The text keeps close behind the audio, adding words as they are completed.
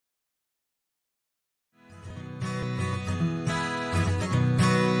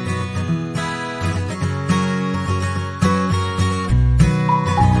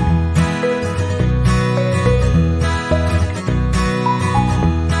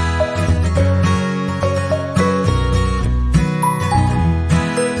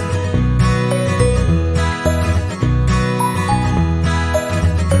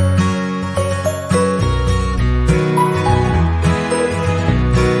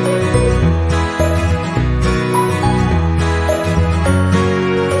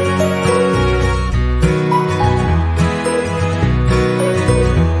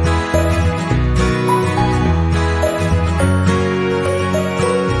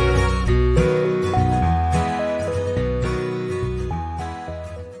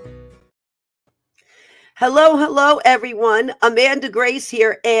Hello, hello, everyone. Amanda Grace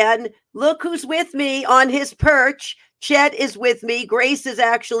here, and look who's with me on his perch. Chet is with me. Grace is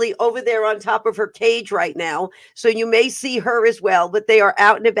actually over there on top of her cage right now, so you may see her as well, but they are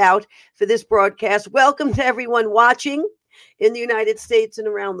out and about for this broadcast. Welcome to everyone watching in the United States and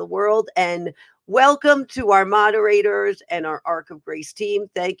around the world, and welcome to our moderators and our Ark of Grace team.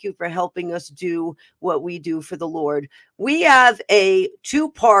 Thank you for helping us do what we do for the Lord. We have a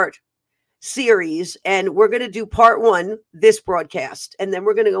two-part series, and we're going to do part one this broadcast, and then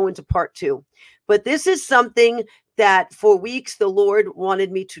we're going to go into part two. But this is something that for weeks the Lord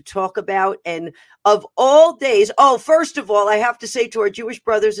wanted me to talk about, and of all days, first of all, I have to say to our Jewish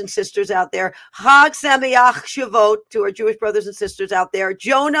brothers and sisters out there, Chag Sameach Shavuot, to our Jewish brothers and sisters out there.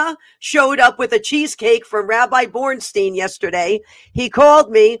 Jonah showed up with a cheesecake from Rabbi Bornstein yesterday. He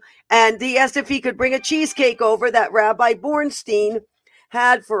called me and he asked if he could bring a cheesecake over that Rabbi Bornstein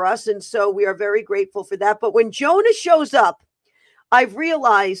had for us, and so we are very grateful for that. But when Jonah shows up, I've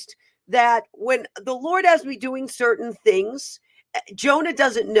realized that when the Lord has me doing certain things, Jonah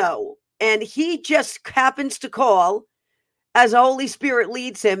doesn't know, and he just happens to call as the Holy Spirit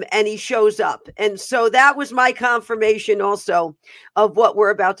leads him, and he shows up. And so that was my confirmation also of what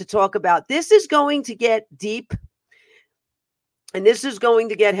we're about to talk about. This is going to get deep, and this is going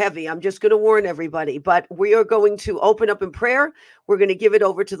to get heavy. I'm just going to warn everybody, but we are going to open up in prayer. We're going to give it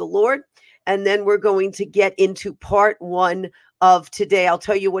over to the Lord, and then we're going to get into part one of today. I'll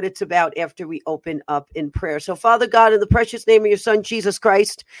tell you what it's about after we open up in prayer. So, Father God, in the precious name of your Son, Jesus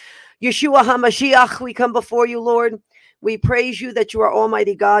Christ, Yeshua HaMashiach, we come before you, Lord. We praise you that you are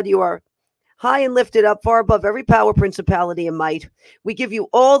Almighty God. You are high and lifted up, far above every power, principality, and might. We give you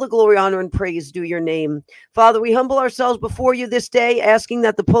all the glory, honor, and praise due your name. Father, we humble ourselves before you this day, asking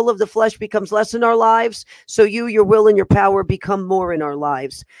that the pull of the flesh becomes less in our lives, so you, your will, and your power become more in our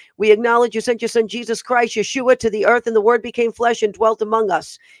lives. We acknowledge you sent your Son, Jesus Christ, Yeshua, to the earth, and the Word became flesh and dwelt among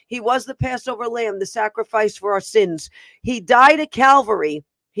us. He was the Passover lamb, the sacrifice for our sins. He died at Calvary.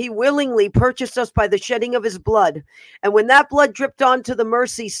 He willingly purchased us by the shedding of his blood. And when that blood dripped onto the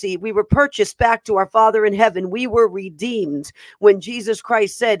mercy seat, we were purchased back to our Father in heaven. We were redeemed when Jesus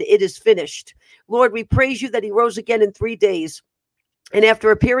Christ said, "It is finished." Lord, we praise you that he rose again in 3 days. And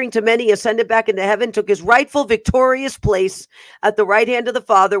after appearing to many, ascended back into heaven, took his rightful victorious place at the right hand of the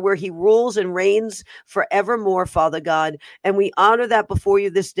Father, where he rules and reigns forevermore, Father God. And we honor that before you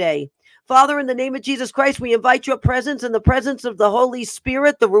this day. Father, in the name of Jesus Christ, we invite your presence and the presence of the Holy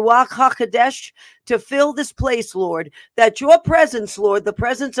Spirit, the Ruach HaKodesh, to fill this place, Lord, that your presence, Lord, the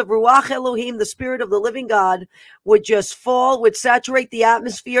presence of Ruach Elohim, the Spirit of the living God, would just fall, would saturate the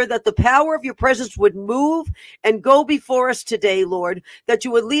atmosphere, that the power of your presence would move and go before us today, Lord, that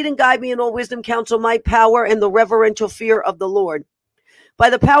you would lead and guide me in all wisdom, counsel, might, power, and the reverential fear of the Lord. By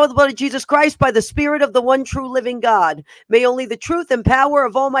the power of the blood of Jesus Christ, by the Spirit of the one true living God, may only the truth and power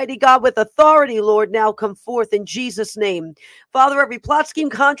of Almighty God with authority, Lord, now come forth in Jesus' name. Father, every plot, scheme,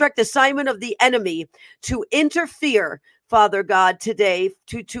 contract, assignment of the enemy to interfere, Father God, today,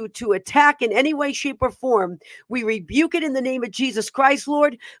 to attack in any way, shape, or form, we rebuke it in the name of Jesus Christ,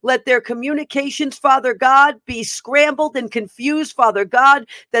 Lord. Let their communications, Father God, be scrambled and confused, Father God,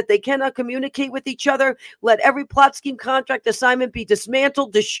 that they cannot communicate with each other. Let every plot, scheme, contract, assignment be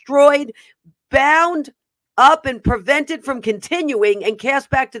dismantled, destroyed, bound up, and prevented from continuing, and cast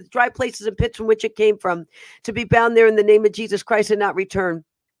back to the dry places and pits from which it came from, to be bound there in the name of Jesus Christ and not return,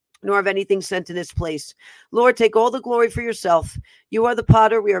 nor of anything sent in its place. Lord, take all the glory for yourself. You are the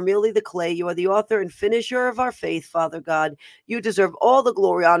potter. We are merely the clay. You are the author and finisher of our faith, Father God. You deserve all the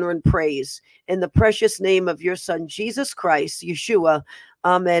glory, honor, and praise. In the precious name of your Son, Jesus Christ, Yeshua.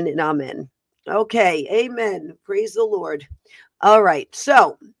 Amen and amen. Okay, amen. Praise the Lord. All right,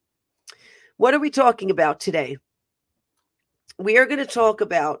 so what are we talking about today? We are going to talk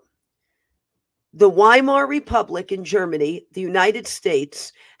about the Weimar Republic in Germany, the United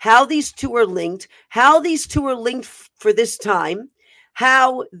States, how these two are linked, for this time,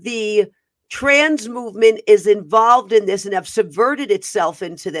 how the trans movement is involved in this and have subverted itself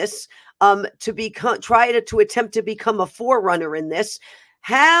into this, to attempt to become a forerunner in this,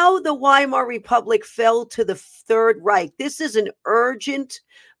 how the Weimar Republic fell to the Third Reich. This is an urgent,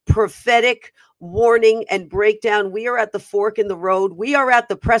 prophetic warning and breakdown. We are at the fork in the road. We are at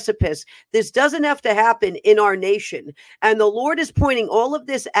the precipice. This doesn't have to happen in our nation. And the Lord is pointing all of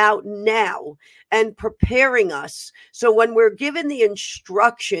this out now and preparing us. So when we're given the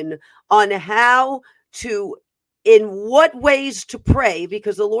instruction on how to, in what ways to pray,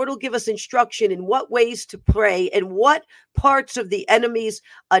 because the Lord will give us instruction in what ways to pray and what parts of the enemy's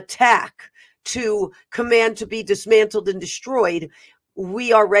attack to command to be dismantled and destroyed,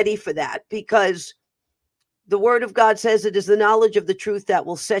 we are ready for that, because the word of God says it is the knowledge of the truth that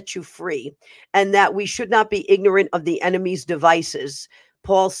will set you free, and that we should not be ignorant of the enemy's devices,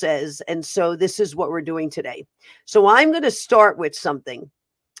 Paul says. And so this is what we're doing today. So I'm going to start with something.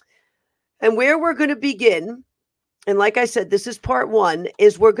 And where we're going to begin, and like I said, this is part one,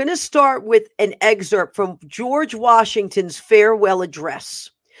 is we're going to start with an excerpt from George Washington's farewell address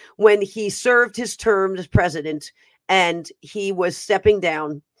when he served his term as president and he was stepping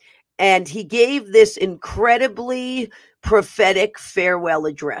down. And he gave this incredibly prophetic farewell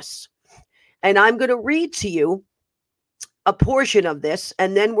address. And I'm going to read to you a portion of this,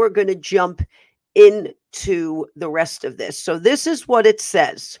 and then we're going to jump into the rest of this. So this is what it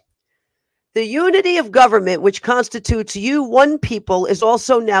says. The unity of government, which constitutes you one people, is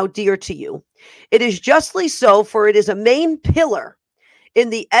also now dear to you. It is justly so, for it is a main pillar in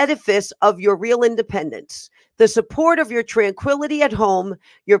the edifice of your real independence, the support of your tranquility at home,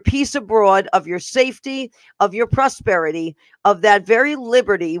 your peace abroad, of your safety, of your prosperity, of that very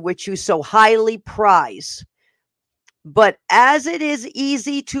liberty which you so highly prize. But as it is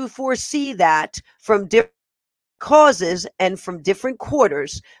easy to foresee that from different causes and from different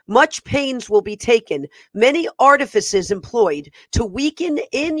quarters, much pains will be taken, many artifices employed to weaken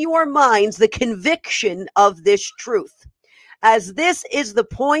in your minds the conviction of this truth, as this is the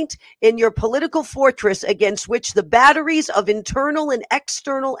point in your political fortress against which the batteries of internal and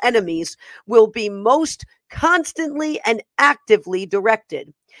external enemies will be most constantly and actively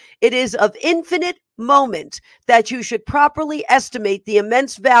directed. It is of infinite moment that you should properly estimate the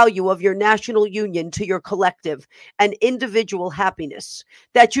immense value of your national union to your collective and individual happiness,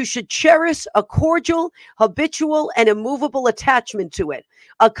 that you should cherish a cordial, habitual, and immovable attachment to it,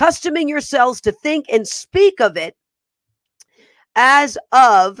 accustoming yourselves to think and speak of it as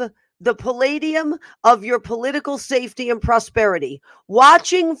of the palladium of your political safety and prosperity,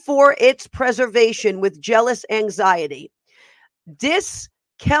 watching for its preservation with jealous anxiety,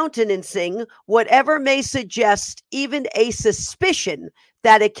 discountenancing whatever may suggest even a suspicion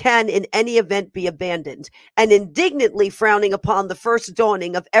that it can in any event be abandoned, and indignantly frowning upon the first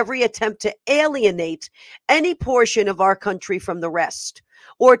dawning of every attempt to alienate any portion of our country from the rest,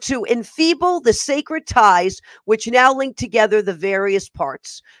 or to enfeeble the sacred ties which now link together the various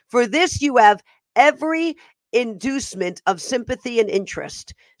parts. For this you have every inducement of sympathy and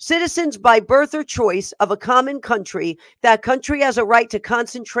interest. Citizens by birth or choice of a common country, that country has a right to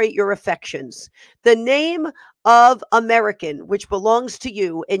concentrate your affections. The name of American, which belongs to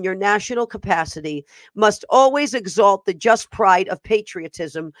you in your national capacity, must always exalt the just pride of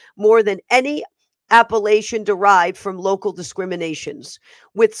patriotism more than any appellation derived from local discriminations.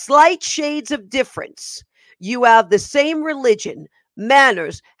 With slight shades of difference, you have the same religion,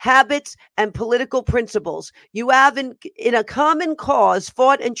 manners, habits, and political principles. You have in a common cause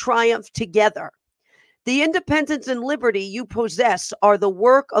fought and triumphed together. The independence and liberty you possess are the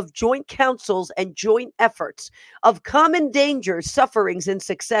work of joint councils and joint efforts, of common dangers, sufferings, and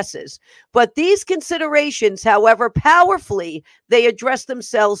successes. But these considerations, however powerfully they address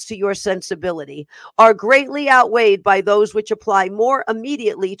themselves to your sensibility, are greatly outweighed by those which apply more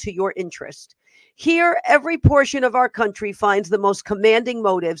immediately to your interest. Here, every portion of our country finds the most commanding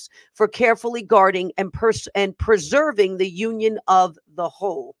motives for carefully guarding and preserving the union of the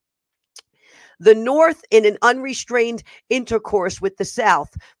whole. The North, in an unrestrained intercourse with the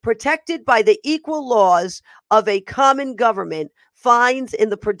South, protected by the equal laws of a common government, finds in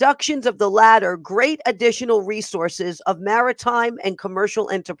the productions of the latter great additional resources of maritime and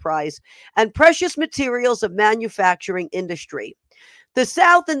commercial enterprise and precious materials of manufacturing industry. The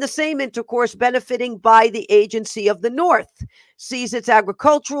South, in the same intercourse, benefiting by the agency of the North, sees its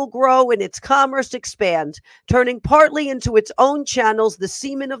agricultural grow and its commerce expand, turning partly into its own channels the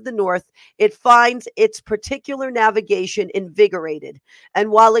seamen of the North. It finds its particular navigation invigorated. And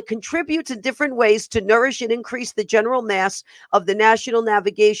while it contributes in different ways to nourish and increase the general mass of the national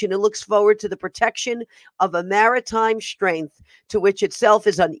navigation, it looks forward to the protection of a maritime strength to which itself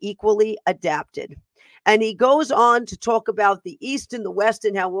is unequally adapted. And he goes on to talk about the East and the West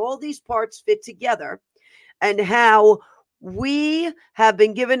and how all these parts fit together and how we have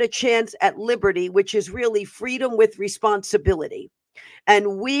been given a chance at liberty, which is really freedom with responsibility.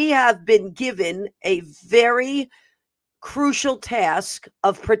 And we have been given a very crucial task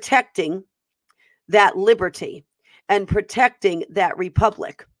of protecting that liberty and protecting that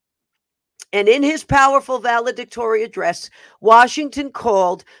republic. And in his powerful valedictory address, Washington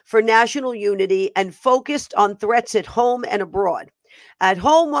called for national unity and focused on threats at home and abroad. At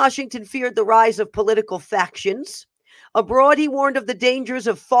home, Washington feared the rise of political factions. Abroad, he warned of the dangers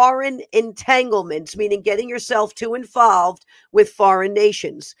of foreign entanglements, meaning getting yourself too involved with foreign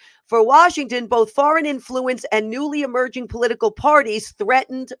nations. For Washington, both foreign influence and newly emerging political parties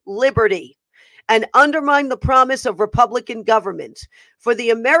threatened liberty and undermined the promise of Republican government. For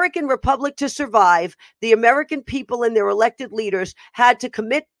the American Republic to survive, the American people and their elected leaders had to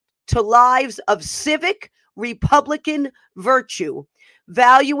commit to lives of civic Republican virtue,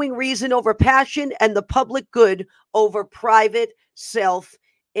 valuing reason over passion and the public good over private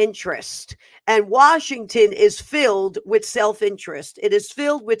self-interest. And Washington is filled with self-interest. It is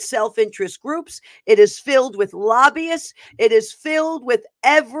filled with self-interest groups. It is filled with lobbyists. It is filled with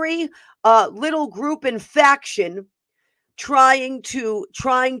every little group and faction trying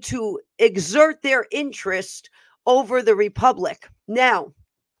to exert their interest over the republic. Now,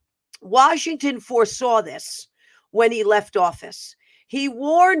 Washington foresaw this when he left office. He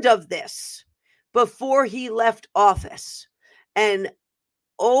warned of this before he left office. And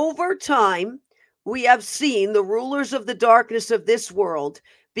over time, we have seen the rulers of the darkness of this world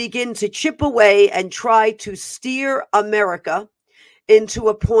begin to chip away and try to steer America into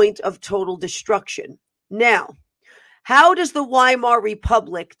a point of total destruction. Now, how does the Weimar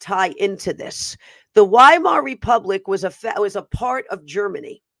Republic tie into this? The Weimar Republic was a part of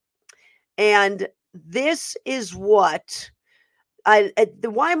Germany. And this is what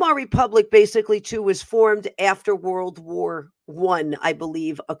the Weimar Republic basically too was formed after World War I, I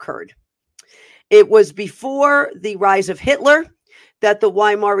believe, occurred. It was before the rise of Hitler that the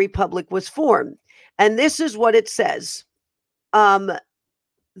Weimar Republic was formed. And this is what it says. The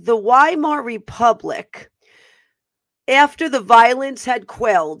Weimar Republic, after the violence had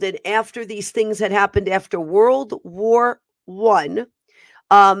quelled and after these things had happened after World War I,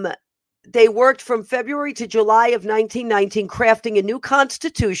 they worked from February to July of 1919, crafting a new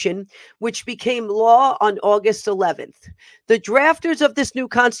constitution, which became law on August 11th. The drafters of this new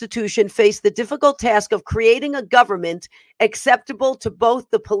constitution faced the difficult task of creating a government acceptable to both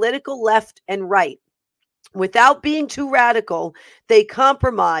the political left and right. Without being too radical, they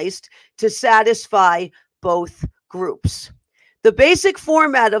compromised to satisfy both groups. The basic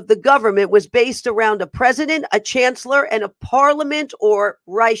format of the government was based around a president, a chancellor, and a parliament or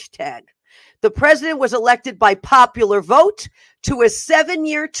Reichstag. The president was elected by popular vote to a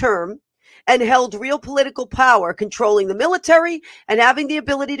 7-year term and held real political power, controlling the military and having the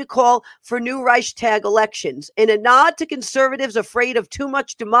ability to call for new Reichstag elections. In a nod to conservatives afraid of too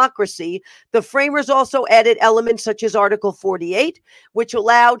much democracy, the framers also added elements such as Article 48, which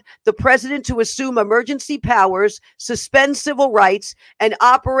allowed the president to assume emergency powers, suspend civil rights, and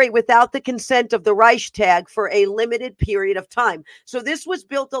operate without the consent of the Reichstag for a limited period of time. So this was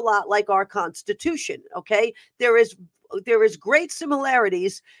built a lot like our Constitution, okay? There is great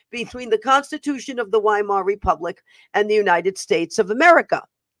similarities between the Constitution of the Weimar Republic and the United States of America.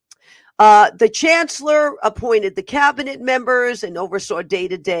 The chancellor appointed the cabinet members and oversaw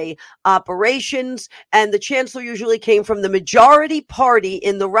day-to-day operations, and the chancellor usually came from the majority party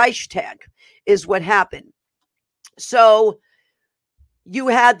in the Reichstag, is what happened. So you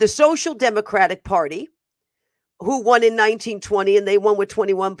had the Social Democratic Party, who won in 1920, and they won with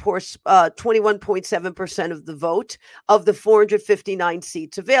 21.7% of the vote of the 459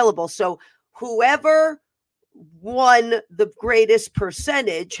 seats available. So whoever won the greatest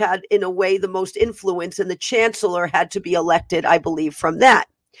percentage had, in a way, the most influence, and the chancellor had to be elected, I believe, from that.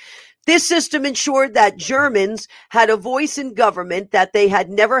 This system ensured that Germans had a voice in government that they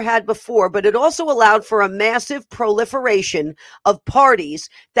had never had before, but it also allowed for a massive proliferation of parties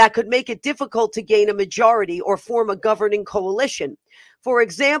that could make it difficult to gain a majority or form a governing coalition. For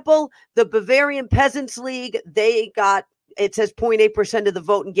example, the Bavarian Peasants League, they got, it says 0.8% of the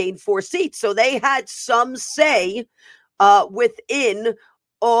vote and gained 4 seats. So they had some say within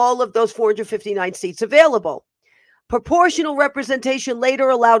all of those 459 seats available. Proportional representation later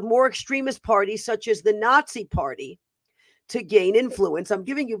allowed more extremist parties, such as the Nazi Party, to gain influence. I'm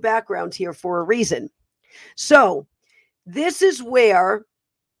giving you background here for a reason. So this is where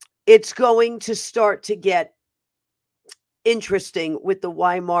it's going to start to get interesting with the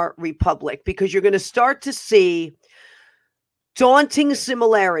Weimar Republic, because you're going to start to see daunting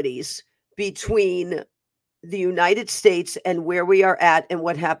similarities between the United States and where we are at and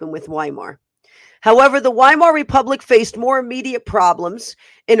what happened with Weimar. However, the Weimar Republic faced more immediate problems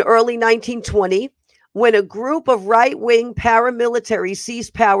in early 1920 when a group of right-wing paramilitaries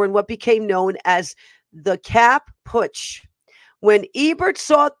seized power in what became known as the Kapp Putsch. When Ebert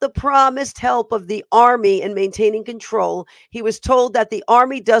sought the promised help of the army in maintaining control, he was told that the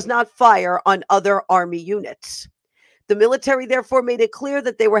army does not fire on other army units. The military therefore made it clear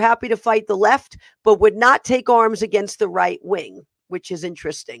that they were happy to fight the left, but would not take arms against the right wing. which is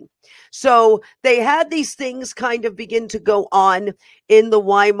interesting. So they had these things kind of begin to go on in the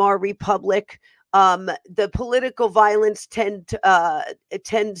Weimar Republic. The political violence tend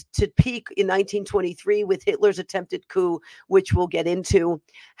to peak in 1923 with Hitler's attempted coup, which we'll get into.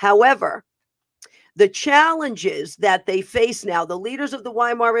 However, the challenges that they face now, the leaders of the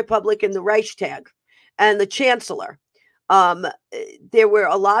Weimar Republic and the Reichstag and the Chancellor, there were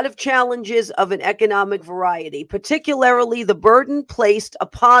a lot of challenges of an economic variety, particularly the burden placed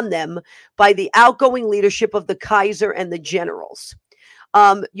upon them by the outgoing leadership of the Kaiser and the generals.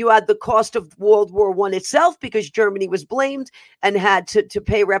 You had the cost of World War I itself, because Germany was blamed and had to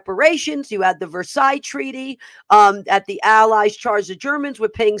pay reparations. You had the Versailles Treaty that the Allies charged the Germans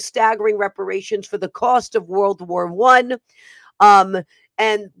with paying staggering reparations for the cost of World War I.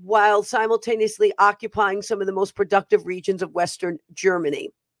 And while simultaneously occupying some of the most productive regions of Western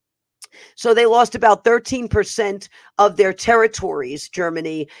Germany. So they lost about 13% of their territories,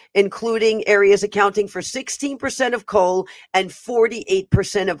 Germany, including areas accounting for 16% of coal and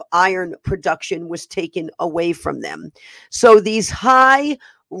 48% of iron production was taken away from them. So these high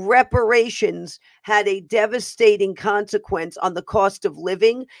reparations had a devastating consequence on the cost of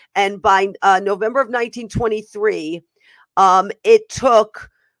living. And by November of 1923, it took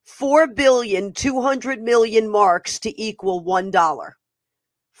 4,200,000,000 marks to equal $1.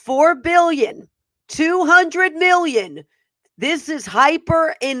 4,200,000,000. This is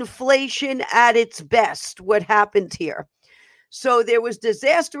hyperinflation at its best, what happened here. So there was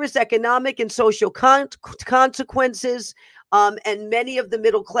disastrous economic and social consequences, and many of the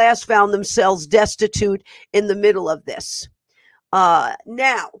middle class found themselves destitute in the middle of this.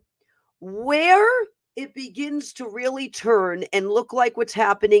 Now, where it begins to really turn and look like what's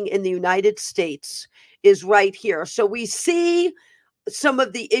happening in the United States is right here. So we see some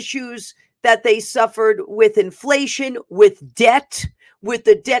of the issues that they suffered with inflation, with debt, with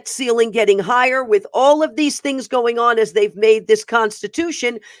the debt ceiling getting higher, with all of these things going on as they've made this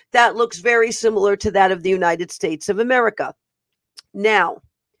Constitution that looks very similar to that of the United States of America. Now,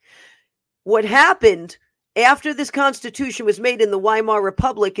 what happened after this Constitution was made in the Weimar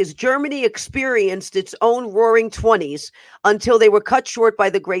Republic is Germany experienced its own roaring 20s until they were cut short by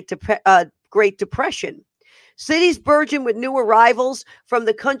the Great Depression. Cities burgeoned with new arrivals from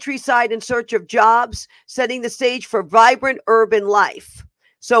the countryside in search of jobs, setting the stage for vibrant urban life.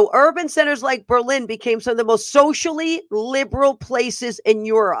 So urban centers like Berlin became some of the most socially liberal places in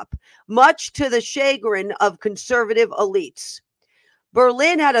Europe, much to the chagrin of conservative elites.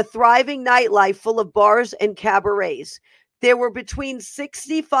 Berlin had a thriving nightlife full of bars and cabarets. There were between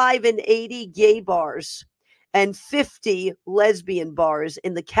 65 and 80 gay bars and 50 lesbian bars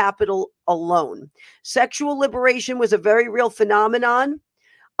in the capital alone. Sexual liberation was a very real phenomenon,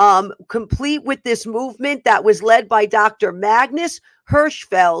 complete with this movement that was led by Dr. Magnus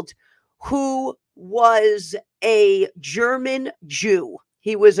Hirschfeld, who was a German Jew.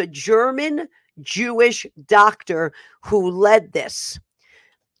 He was a German Jewish doctor who led this.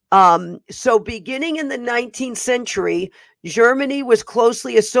 So beginning in the 19th century, Germany was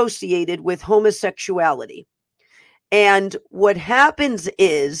closely associated with homosexuality. And what happens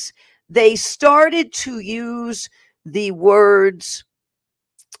is they started to use the words,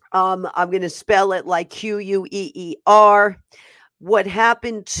 I'm going to spell it like Queer. What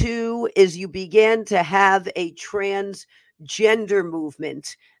happened too is you began to have a transgender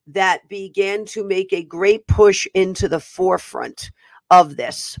movement that began to make a great push into the forefront of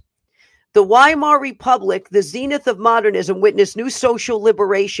this. The Weimar Republic, the zenith of modernism, witnessed new social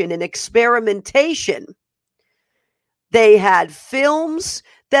liberation and experimentation. They had films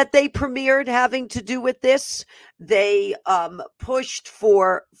that they premiered having to do with this. They pushed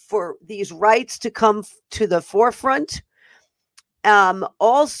for these rights to come to the forefront.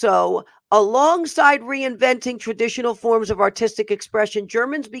 Also, alongside reinventing traditional forms of artistic expression,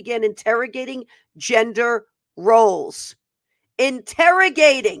 Germans began interrogating gender roles.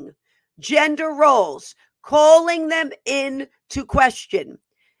 Interrogating gender roles, calling them into question,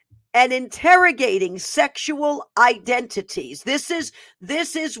 and interrogating sexual identities. This is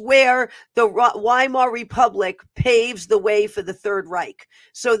where the Weimar Republic paves the way for the Third Reich.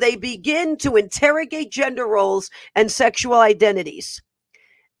 So they begin to interrogate gender roles and sexual identities.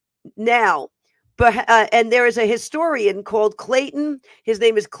 Now, and there is a historian called Clayton. His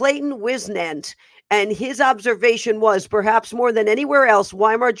name is Clayton Wisnant. And his observation was, perhaps more than anywhere else,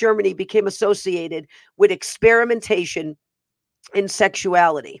 Weimar Germany became associated with experimentation in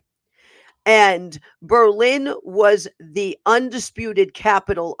sexuality. And Berlin was the undisputed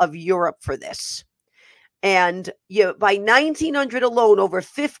capital of Europe for this. And by 1900 alone, over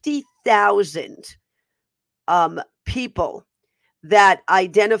 50,000 people that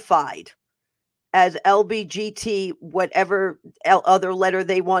identified as LBGT, whatever other letter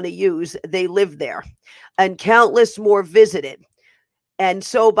they want to use, they lived there, and countless more visited. And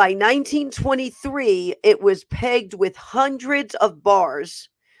so by 1923, it was pegged with hundreds of bars,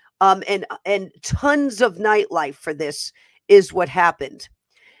 and tons of nightlife for this is what happened.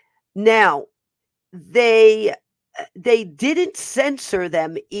 Now, they didn't censor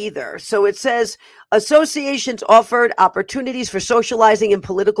them either. So it says associations offered opportunities for socializing and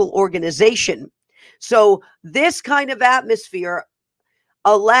political organization. So this kind of atmosphere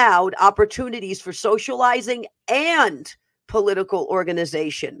allowed opportunities for socializing and political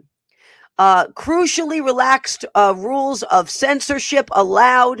organization. Crucially, relaxed rules of censorship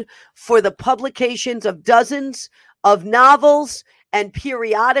allowed for the publications of dozens of novels and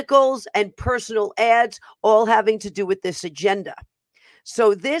periodicals and personal ads, all having to do with this agenda.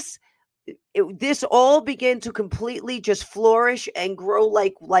 So this all began to completely just flourish and grow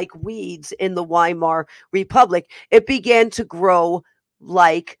like weeds in the Weimar Republic. It began to grow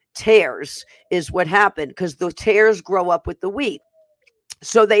like tares is what happened, because the tares grow up with the wheat.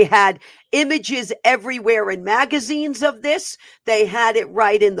 So they had images everywhere in magazines of this. They had it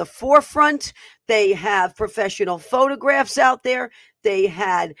right in the forefront. They have professional photographs out there. They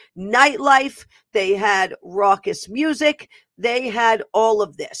had nightlife. They had raucous music. They had all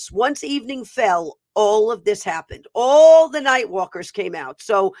of this. Once evening fell, all of this happened. All the night walkers came out.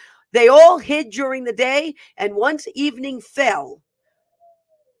 So they all hid during the day. And once evening fell,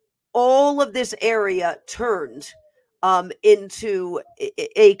 all of this area turned into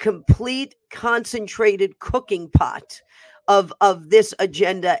a complete concentrated cooking pot of this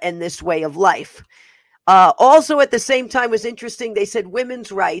agenda and this way of life. Also, at the same time, was interesting. They said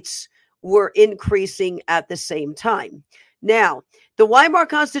women's rights were increasing at the same time. Now, the Weimar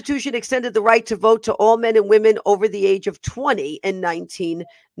Constitution extended the right to vote to all men and women over the age of 20 in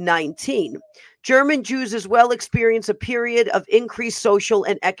 1919. German Jews as well experienced a period of increased social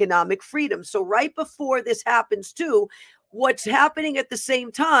and economic freedom. So right before this happens too, what's happening at the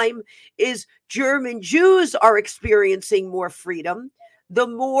same time is German Jews are experiencing more freedom, the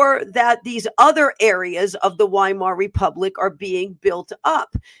more that these other areas of the Weimar Republic are being built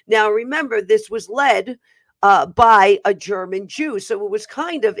up. Now, remember, this was led by a German Jew, so it was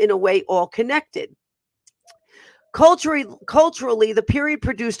kind of, in a way, all connected. Culturally, the period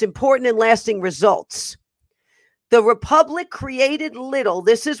produced important and lasting results. The Republic created little.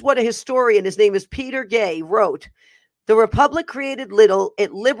 This is what a historian, his name is Peter Gay, wrote. The Republic created little.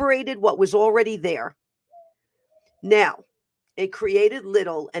 It liberated what was already there. Now, it created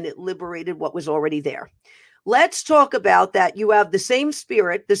little and it liberated what was already there. Let's talk about that. You have the same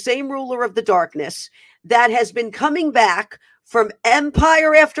spirit, the same ruler of the darkness that has been coming back from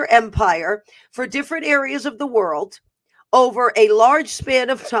empire after empire for different areas of the world over a large span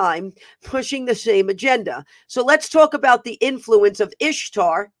of time, pushing the same agenda. So let's talk about the influence of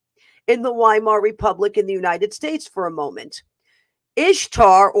Ishtar in the Weimar Republic in the United States for a moment.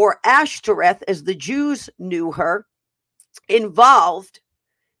 Ishtar, or Ashtoreth as the Jews knew her, involved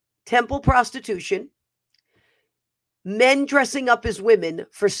temple prostitution, men dressing up as women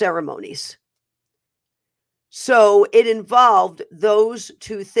for ceremonies. So it involved those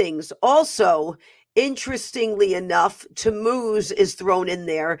two things. Also, interestingly enough, Tammuz is thrown in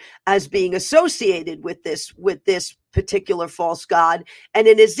there as being associated with this particular false god. And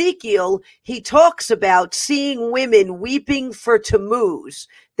in Ezekiel, he talks about seeing women weeping for Tammuz.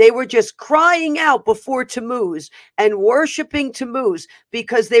 They were just crying out before Tammuz and worshiping Tammuz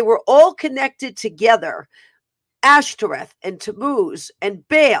because they were all connected together. Ashtoreth and Tammuz and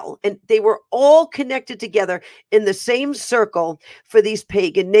Baal, and they were all connected together in the same circle for these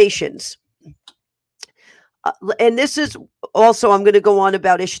pagan nations. And this is also, I'm going to go on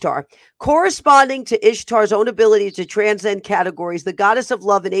about Ishtar. Corresponding to Ishtar's own ability to transcend categories, the goddess of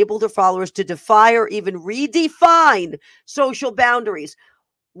love enabled her followers to defy or even redefine social boundaries.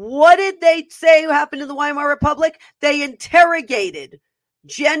 What did they say happened in the Weimar Republic? They interrogated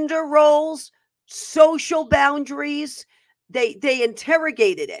gender roles, social boundaries. They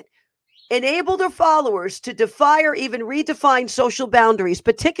interrogated it, enabled her followers to defy or even redefine social boundaries,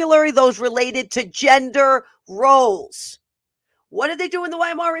 particularly those related to gender roles. What did they do in the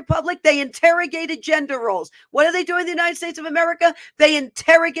Weimar Republic? They interrogated gender roles. What did they do in the United States of America? They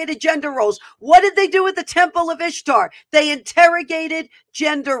interrogated gender roles. What did they do at the Temple of Ishtar? They interrogated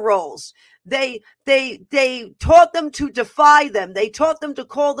gender roles. They taught them to defy them. They taught them to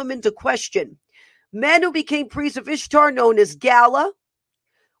call them into question. Men who became priests of Ishtar, known as Gala,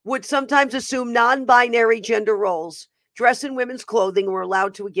 would sometimes assume non-binary gender roles, dress in women's clothing, and were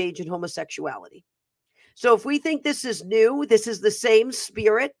allowed to engage in homosexuality. So if we think this is new, this is the same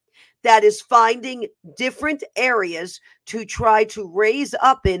spirit that is finding different areas to try to raise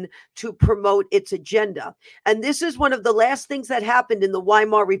up in to promote its agenda. And this is one of the last things that happened in the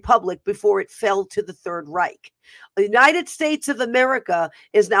Weimar Republic before it fell to the Third Reich. The United States of America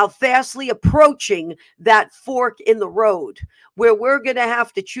is now fastly approaching that fork in the road where we're going to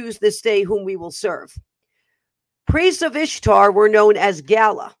have to choose this day whom we will serve. Priests of Ishtar were known as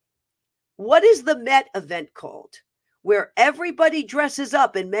Gala. What is the Met event called? Where everybody dresses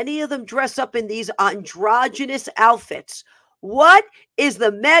up, and many of them dress up in these androgynous outfits. What is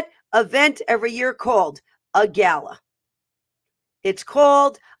the Met event every year called? A gala. It's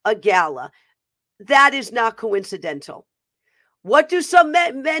called a gala. That is not coincidental. What do some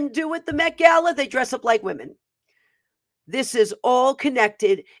men do at the Met Gala? They dress up like women. This is all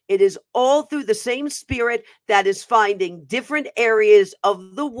connected. It is all through the same spirit that is finding different areas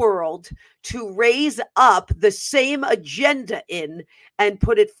of the world to raise up the same agenda in and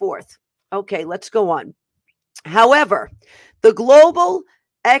put it forth. Okay, let's go on. However, the global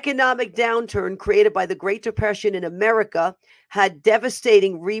economic downturn created by the Great Depression in America had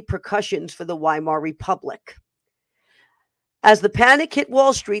devastating repercussions for the Weimar Republic. As the panic hit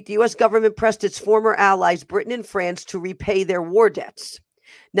Wall Street, the U.S. government pressed its former allies, Britain and France, to repay their war debts.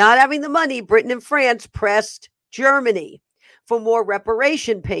 Not having the money, Britain and France pressed Germany for more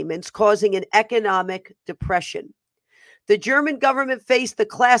reparation payments, causing an economic depression. The German government faced the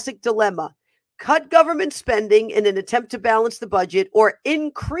classic dilemma: cut government spending in an attempt to balance the budget, or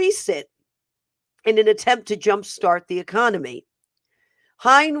increase it in an attempt to jumpstart the economy.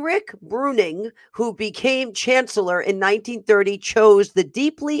 Heinrich Brüning, who became chancellor in 1930, chose the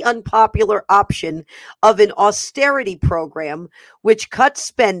deeply unpopular option of an austerity program, which cut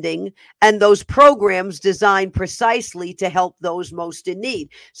spending, and those programs designed precisely to help those most in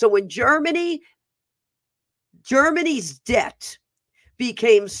need. So when Germany's debt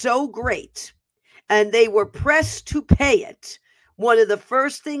became so great and they were pressed to pay it, one of the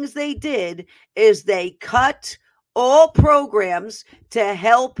first things they did is they cut all programs to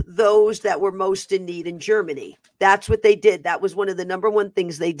help those that were most in need in Germany. That's what they did. That was one of the number one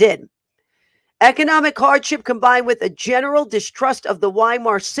things they did. Economic hardship combined with a general distrust of the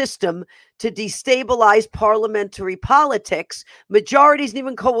Weimar system to destabilize parliamentary politics, majorities and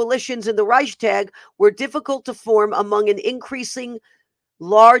even coalitions in the Reichstag were difficult to form among an increasing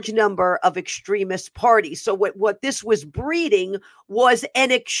large number of extremist parties. So what this was breeding was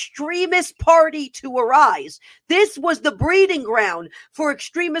an extremist party to arise. This was the breeding ground for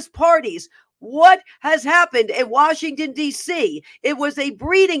extremist parties. What has happened in Washington, D.C.? It was a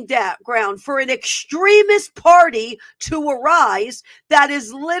breeding ground for an extremist party to arise that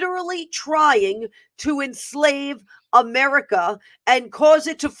is literally trying to enslave America and cause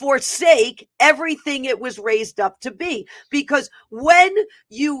it to forsake everything it was raised up to be. Because when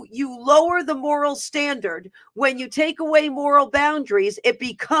you lower the moral standard, when you take away moral boundaries, it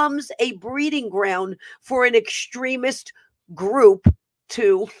becomes a breeding ground for an extremist group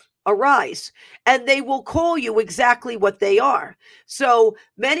to arise, and they will call you exactly what they are. So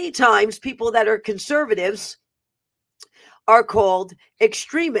many times people that are conservatives are called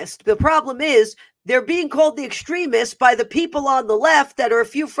extremists. The problem is they're being called the extremists by the people on the left that are a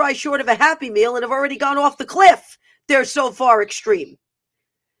few fries short of a Happy Meal and have already gone off the cliff. They're so far extreme.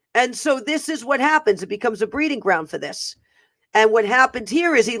 And so this is what happens. It becomes a breeding ground for this. And what happened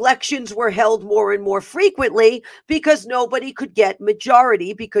here is elections were held more and more frequently because nobody could get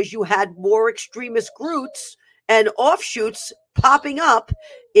majority, because you had more extremist groups and offshoots popping up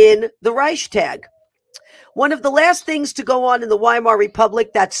in the Reichstag. One of the last things to go on in the Weimar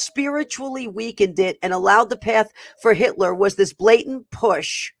Republic that spiritually weakened it and allowed the path for Hitler was this blatant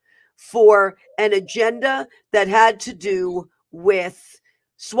push for an agenda that had to do with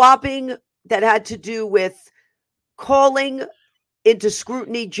swapping, that had to do with calling into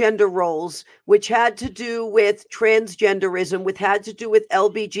scrutiny gender roles, which had to do with transgenderism, which had to do with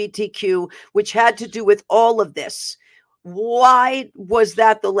LGBTQ, which had to do with all of this. Why was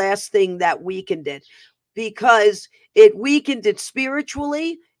that the last thing that weakened it? Because it weakened it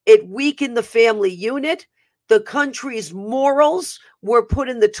spiritually, it weakened the family unit, the country's morals were put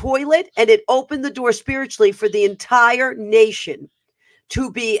in the toilet, and it opened the door spiritually for the entire nation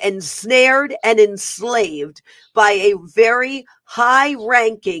to be ensnared and enslaved by a very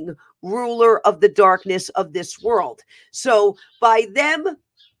high-ranking ruler of the darkness of this world. So by them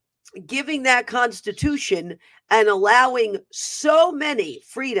giving that constitution and allowing so many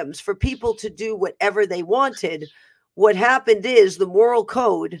freedoms for people to do whatever they wanted, what happened is the moral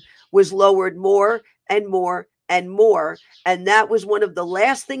code was lowered more and more and more. And that was one of the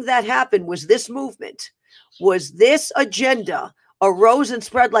last things that happened, was this movement. was this agenda arose and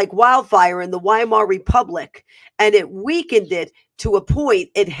spread like wildfire in the Weimar Republic, and it weakened it to a point,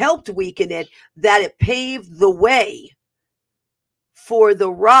 it helped weaken it, that it paved the way for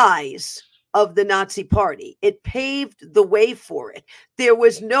the rise of the Nazi Party. It paved the way for it. There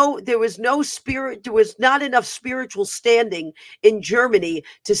was not enough spiritual standing in Germany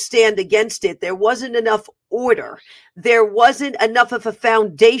to stand against it. There wasn't enough order. There wasn't enough of a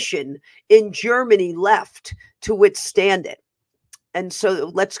foundation in Germany left to withstand it. And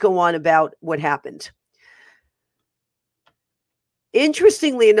so let's go on about what happened.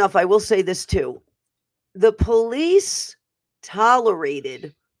 Interestingly enough, I will say this too. The police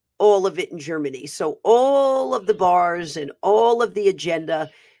tolerated all of it in Germany. So all of the bars and all of the agenda,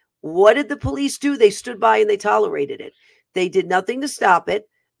 what did the police do? They stood by and they tolerated it. They did nothing to stop it.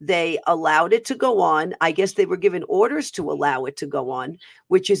 They allowed it to go on. I guess they were given orders to allow it to go on,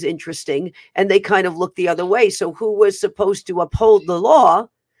 which is interesting. And they kind of looked the other way. So who was supposed to uphold the law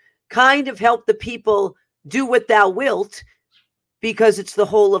kind of helped the people do what thou wilt, because it's the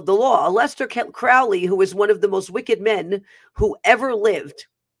whole of the law. Lester Crowley, who was one of the most wicked men who ever lived,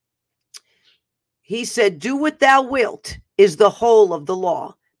 he said, do what thou wilt is the whole of the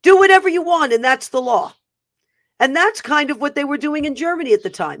law. Do whatever you want, and that's the law. And that's kind of what they were doing in Germany at the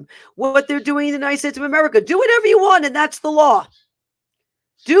time. What they're doing in the United States of America. Do whatever you want, and that's the law.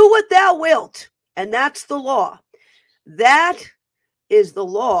 Do what thou wilt, and that's the law. That is the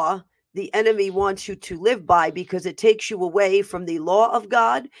law the enemy wants you to live by, because it takes you away from the law of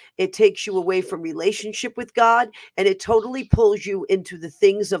God. It takes you away from relationship with God, and it totally pulls you into the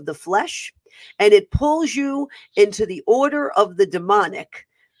things of the flesh, and it pulls you into the order of the demonic,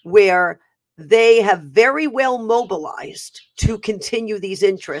 where they have very well mobilized to continue these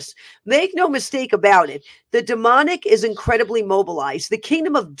interests. Make no mistake about it. The demonic is incredibly mobilized. The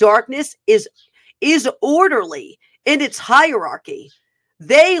kingdom of darkness is orderly in its hierarchy.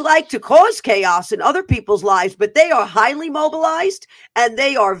 They like to cause chaos in other people's lives, but they are highly mobilized and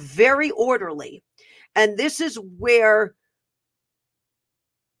they are very orderly. And this is where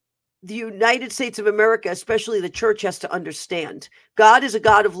the United States of America, especially the church, has to understand. God is a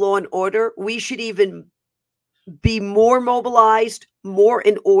God of law and order. We should even be more mobilized, more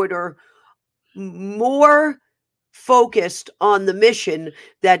in order, more focused on the mission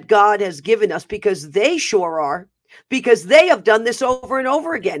that God has given us, because they sure are. Because they have done this over and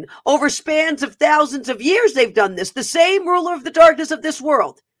over again. Over spans of thousands of years, they've done this. The same ruler of the darkness of this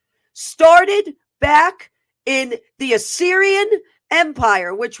world started back in the Assyrian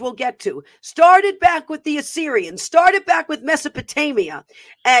Empire, which we'll get to. Started back with the Assyrians, started back with Mesopotamia,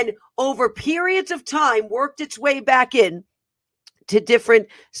 and over periods of time worked its way back in to different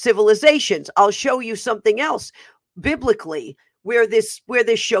civilizations. I'll show you something else biblically where this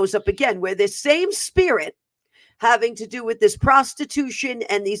shows up again, where this same spirit having to do with this prostitution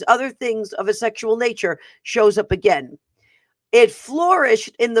and these other things of a sexual nature shows up again. It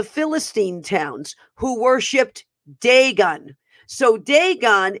flourished in the Philistine towns who worshipped Dagon. So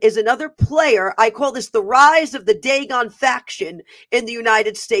Dagon is another player. I call this the rise of the Dagon faction in the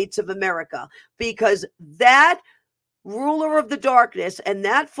United States of America, because that ruler of the darkness and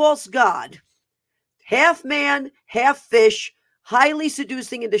that false god, half man, half fish, highly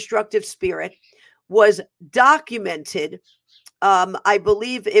seducing and destructive spirit, was documented. I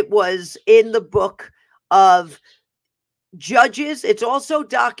believe it was in the book of Judges. It's also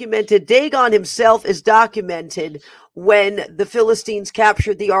documented. Dagon himself is documented when the Philistines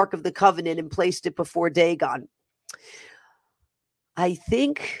captured the Ark of the Covenant and placed it before Dagon. I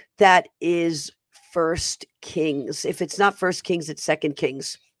think that is 1 Kings. If it's not 1 Kings, it's 2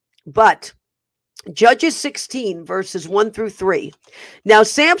 Kings. But Judges 16, verses 1 through 3. Now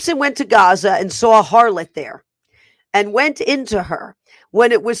Samson went to Gaza and saw a harlot there and went into her.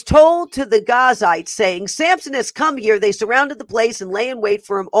 When it was told to the Gazites, saying, Samson has come here, they surrounded the place and lay in wait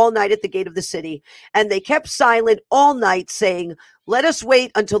for him all night at the gate of the city. And they kept silent all night, saying, let us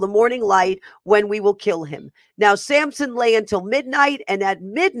wait until the morning light, when we will kill him. Now Samson lay until midnight, and at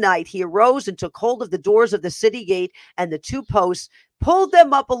midnight he arose and took hold of the doors of the city gate and the two posts, pulled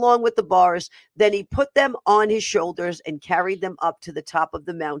them up along with the bars. Then he put them on his shoulders and carried them up to the top of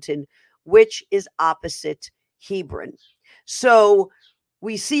the mountain, which is opposite Hebron. So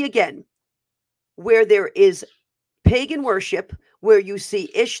we see again where there is pagan worship, where you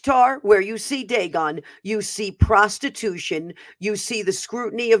see Ishtar, where you see Dagon, you see prostitution, you see the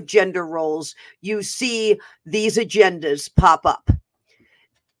scrutiny of gender roles, you see these agendas pop up.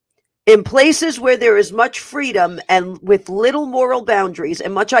 In places where there is much freedom and with little moral boundaries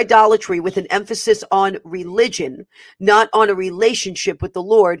and much idolatry with an emphasis on religion, not on a relationship with the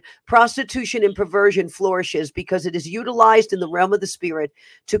Lord, prostitution and perversion flourishes because it is utilized in the realm of the spirit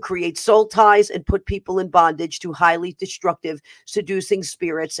to create soul ties and put people in bondage to highly destructive, seducing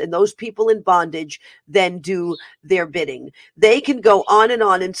spirits. And those people in bondage then do their bidding. They can go on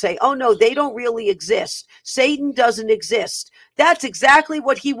and say, oh no, they don't really exist. Satan doesn't exist. That's exactly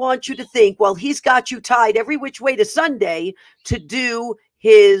what he wants you to think. Well, he's got you tied every which way to Sunday to do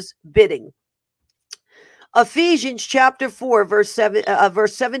his bidding. Ephesians chapter 4, verse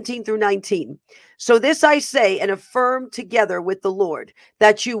 17 through 19. So this I say and affirm together with the Lord,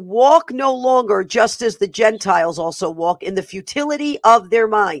 that you walk no longer just as the Gentiles also walk in the futility of their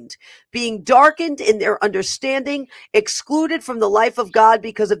mind, being darkened in their understanding, excluded from the life of God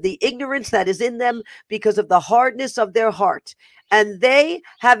because of the ignorance that is in them, because of the hardness of their heart. And they,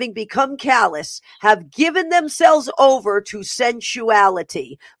 having become callous, have given themselves over to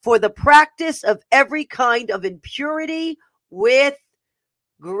sensuality for the practice of every kind of impurity with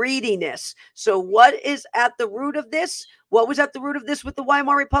greediness. So what is at the root of this? What was at the root of this with the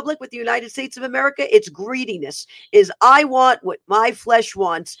Weimar Republic, with the United States of America? It's greediness. Is I want what my flesh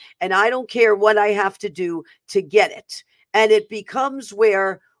wants, and I don't care what I have to do to get it. And it becomes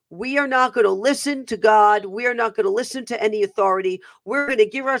where we are not going to listen to God. We are not going to listen to any authority. We're going to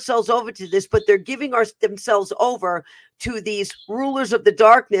give ourselves over to this, but they're giving themselves over to these rulers of the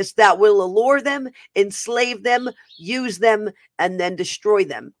darkness that will allure them, enslave them, use them, and then destroy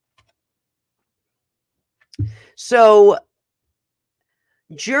them. So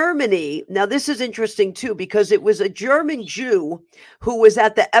Germany, now this is interesting too, because it was a German Jew who was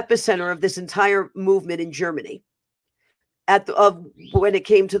at the epicenter of this entire movement in Germany when it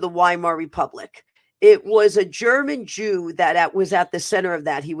came to the Weimar Republic. It was a German Jew that was at the center of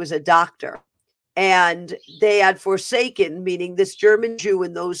that. He was a doctor. And they had forsaken, meaning this German Jew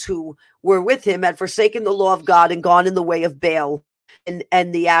and those who were with him had forsaken the law of God and gone in the way of Baal and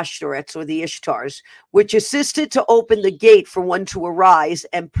the Ashtoreths or the Ishtars, which assisted to open the gate for one to arise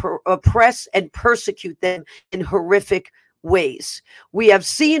and oppress and persecute them in horrific ways. We have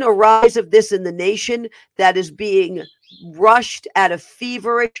seen a rise of this in the nation that is being rushed at a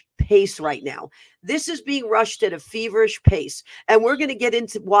feverish pace right now. This is being rushed at a feverish pace. And we're going to get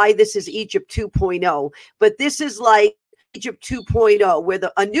into why this is Egypt 2.0. But this is like Egypt 2.0, where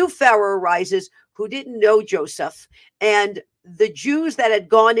a new Pharaoh arises who didn't know Joseph. And the Jews that had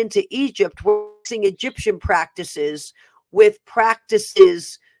gone into Egypt were mixing Egyptian practices with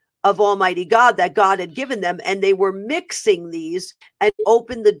practices of Almighty God that God had given them. And they were mixing these and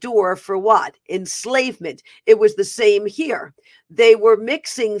opened the door for what? Enslavement. It was the same here. They were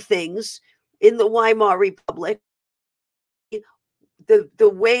mixing things in the Weimar Republic, the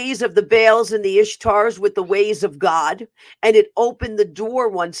ways of the Baals and the Ishtars with the ways of God. And it opened the door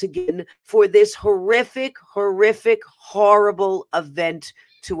once again for this horrific, horrible event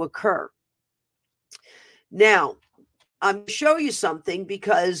to occur. Now, I'm going to show you something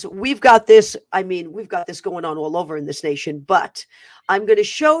because we've got this going on all over in this nation, but I'm going to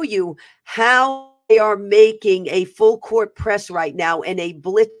show you how they are making a full court press right now and a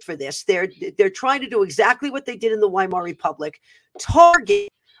blitz for this. They're trying to do exactly what they did in the Weimar Republic. Target,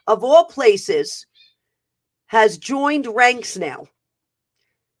 of all places, has joined ranks now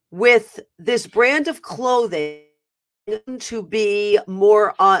with this brand of clothing to be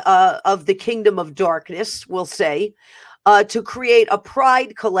more of the kingdom of darkness, we'll say, to create a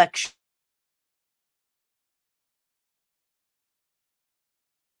pride collection.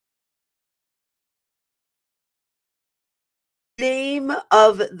 Name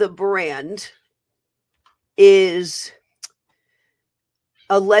of the brand is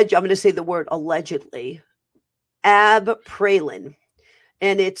I'm going to say the word allegedly, Ab Pralin.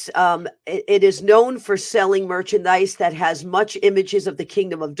 And it is known for selling merchandise that has much images of the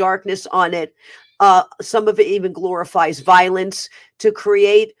kingdom of darkness on it. Some of it even glorifies violence to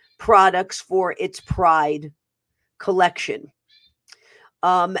create products for its pride collection.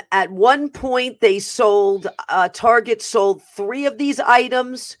 At one point, Target sold 3 of these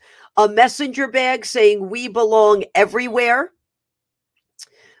items, a messenger bag saying "We belong everywhere."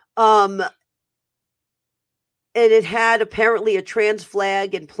 And it had apparently a trans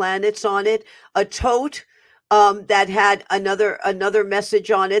flag and planets on it, a tote that had another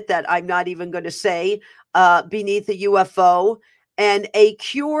message on it that I'm not even going to say, beneath a UFO, and a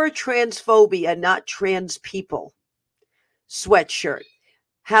cure transphobia, not trans people sweatshirt.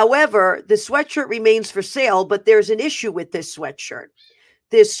 However, the sweatshirt remains for sale, but there's an issue with this sweatshirt.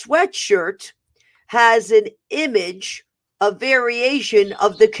 This sweatshirt has an image a variation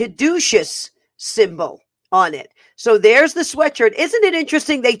of the caduceus symbol on it. So there's the sweatshirt. Isn't it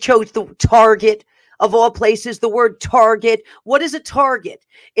interesting they chose the Target of all places, the word target? What is a target?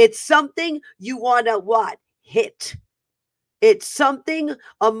 It's something you want to what? Hit. It's something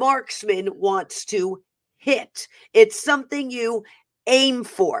a marksman wants to hit. It's something you aim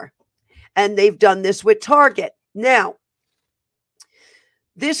for. And they've done this with Target. Now,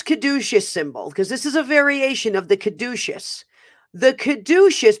 this caduceus symbol, because this is a variation of the caduceus. The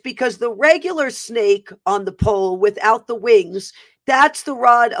caduceus, because the regular snake on the pole without the wings, that's the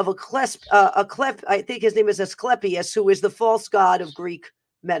rod of I think his name is Asclepius, who is the false god of Greek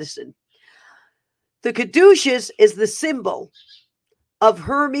medicine. The caduceus is the symbol of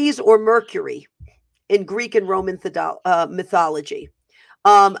Hermes or Mercury in Greek and Roman mythology.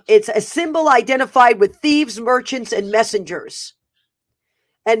 It's a symbol identified with thieves, merchants, and messengers.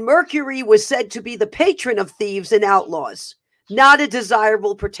 And Mercury was said to be the patron of thieves and outlaws, not a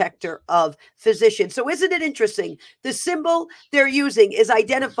desirable protector of physicians. So isn't it interesting? The symbol they're using is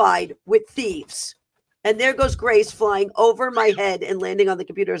identified with thieves. And there goes Grace flying over my head and landing on the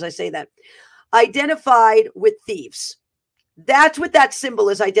computer as I say that. Identified with thieves. That's what that symbol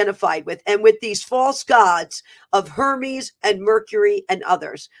is identified with, and with these false gods of Hermes and Mercury and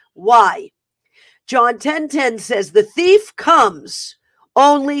others. Why? John 10:10 says, the thief comes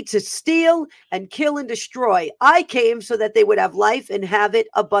only to steal and kill and destroy. I came so that they would have life and have it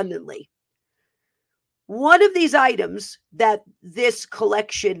abundantly. One of these items that this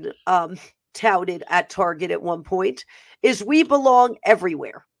collection touted at Target at one point is we belong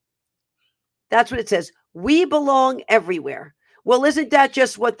everywhere. That's what it says. We belong everywhere. Well, isn't that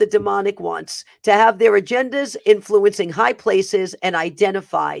just what the demonic wants? To have their agendas influencing high places and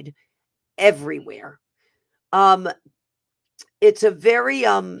identified everywhere. It's a very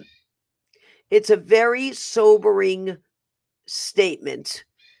sobering statement,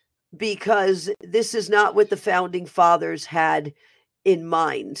 because this is not what the founding fathers had in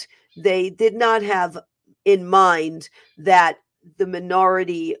mind. They did not have in mind that the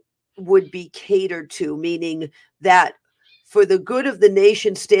minority would be catered to, meaning that for the good of the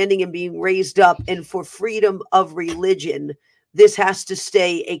nation standing and being raised up and for freedom of religion, this has to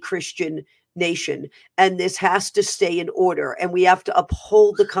stay a Christian nation, and this has to stay in order, and we have to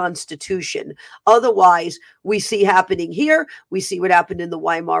uphold the Constitution. Otherwise, we see happening here, we see what happened in the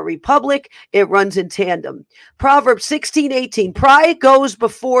Weimar Republic. It runs in tandem. Proverbs 16:18, pride goes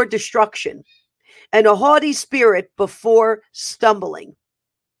before destruction, and a haughty spirit before stumbling.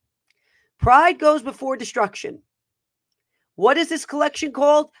 Pride goes before destruction. What is this collection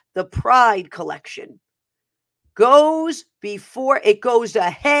called? The Pride Collection. It goes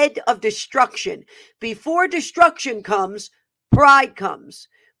ahead of destruction. Before destruction comes, pride comes.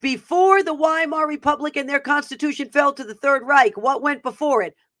 Before the Weimar Republic and their constitution fell to the Third Reich, what went before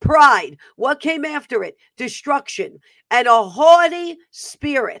it? Pride. What came after it? Destruction. And a haughty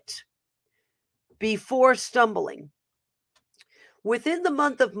spirit before stumbling. Within the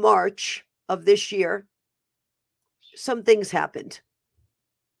month of March of this year, some things happened.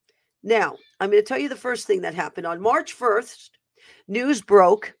 Now, I'm going to tell you the first thing that happened. On March 1st, news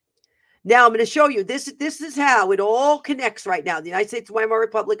broke. Now, I'm going to show you. This is how it all connects right now. The United States, Weimar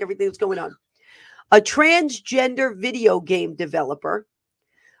Republic, everything that's going on. A transgender video game developer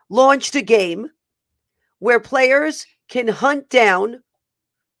launched a game where players can hunt down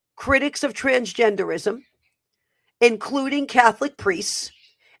critics of transgenderism, including Catholic priests,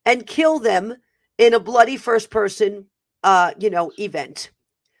 and kill them in a bloody first-person, event.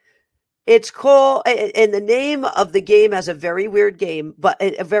 It's called, and the name of the game has a very weird name, but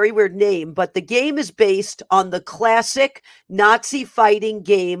the game is based on the classic Nazi fighting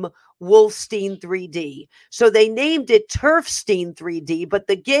game Wolfenstein 3D. So they named it Turfstein 3D, but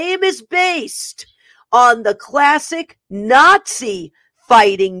the game is based on the classic Nazi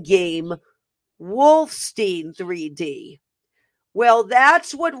fighting game Wolfenstein 3D. Well,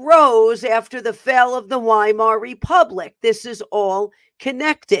 that's what rose after the fall of the Weimar Republic. This is all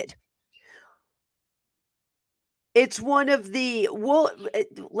connected. It's one of the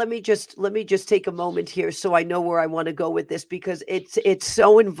let me just take a moment here so I know where I want to go with this, because it's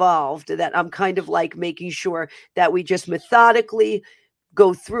so involved that I'm kind of like making sure that we just methodically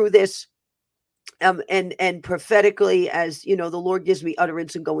go through this and prophetically, as you know, the Lord gives me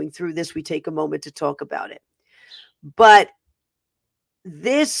utterance in going through this, we take a moment to talk about it. But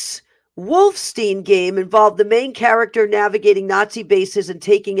this Wolfenstein game involved the main character navigating Nazi bases and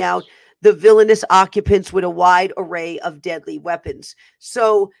taking out the villainous occupants with a wide array of deadly weapons.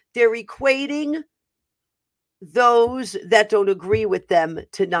 So they're equating those that don't agree with them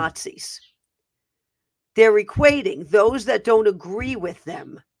to Nazis. they're equating those that don't agree with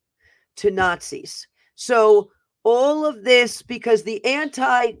them to Nazis. So all of this, because the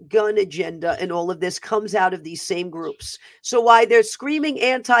anti-gun agenda and all of this comes out of these same groups. So while they're screaming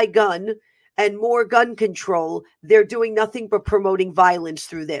anti-gun and more gun control, they're doing nothing but promoting violence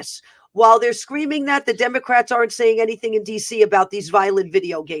through this. While they're screaming that, the Democrats aren't saying anything in DC about these violent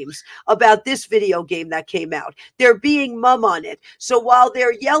video games, about this video game that came out. They're being mum on it. So while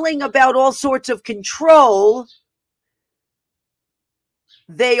they're yelling about all sorts of control,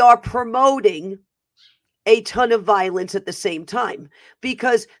 they are promoting a ton of violence at the same time,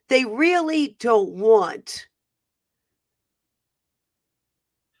 because they really don't want,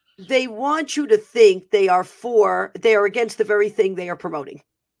 they want you to think they are against the very thing they are promoting.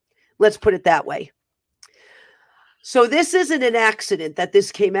 Let's put it that way. So this isn't an accident that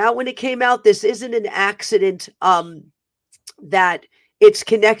this came out when it came out. This isn't an accident that it's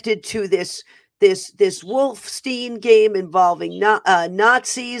connected to this Wolfenstein game involving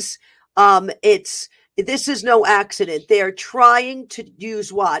Nazis. This is no accident. They're trying to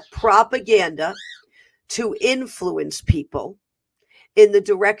use what? Propaganda to influence people in the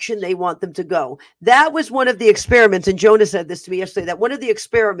direction they want them to go. That was one of the experiments, and Jonah said this to me yesterday, that one of the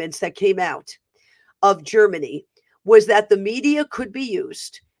experiments that came out of Germany was that the media could be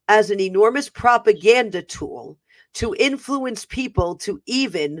used as an enormous propaganda tool to influence people to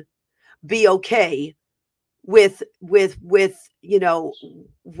even be okay with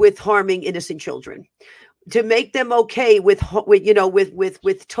harming innocent children, to make them okay with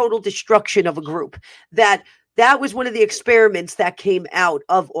total destruction of a group. That was one of the experiments that came out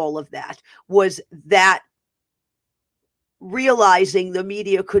of all of that, was that realizing the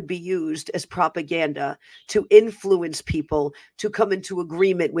media could be used as propaganda to influence people to come into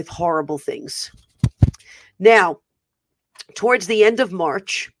agreement with horrible things. Now, towards the end of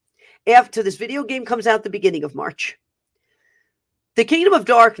March, after this video game comes out, the beginning of March, the Kingdom of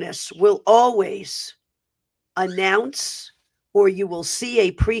Darkness will always announce, or you will see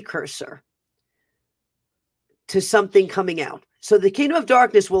a precursor to something coming out. So the Kingdom of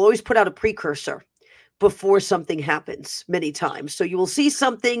Darkness will always put out a precursor before something happens many times. So you will see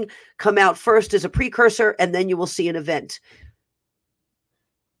something come out first as a precursor, and then you will see an event.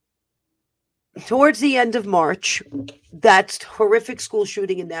 Towards the end of March, that horrific school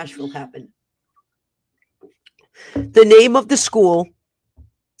shooting in Nashville happened. The name of the school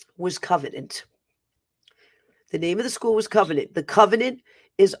was Covenant. The name of the school was Covenant. The Covenant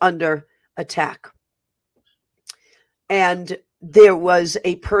is under attack. And there was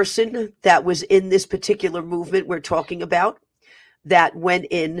a person that was in this particular movement we're talking about that went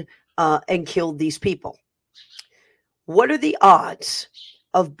in and killed these people. What are the odds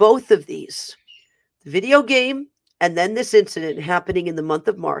of both of these, the video game and then this incident, happening in the month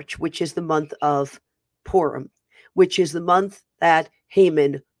of March, which is the month of Purim, which is the month that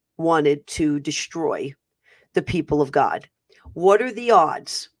Haman wanted to destroy the people of God? What are the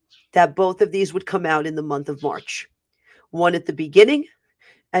odds that both of these would come out in the month of March? One at the beginning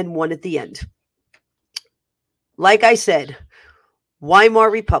and one at the end. Like I said, Weimar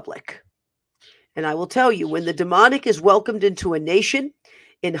Republic. And I will tell you, when the demonic is welcomed into a nation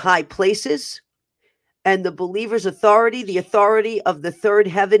in high places, and the believer's authority, the authority of the third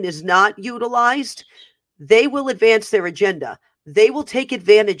heaven, is not utilized, they will advance their agenda. They will take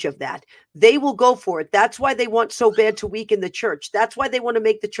advantage of that. They will go for it. That's why they want so bad to weaken the church. That's why they want to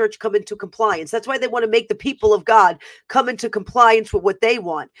make the church come into compliance. That's why they want to make the people of God come into compliance with what they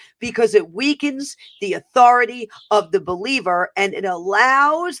want, because it weakens the authority of the believer and it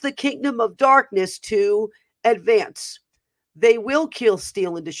allows the kingdom of darkness to advance. They will kill,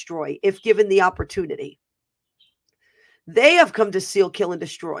 steal, and destroy if given the opportunity. They have come to steal, kill, and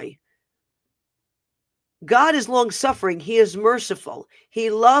destroy. God is long-suffering. He is merciful.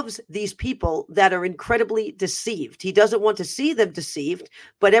 He loves these people that are incredibly deceived. He doesn't want to see them deceived,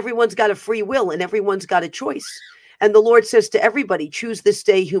 but everyone's got a free will and everyone's got a choice. And the Lord says to everybody, choose this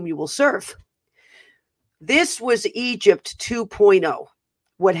day whom you will serve. This was Egypt 2.0.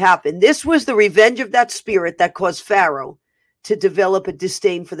 What happened? This was the revenge of that spirit that caused Pharaoh to develop a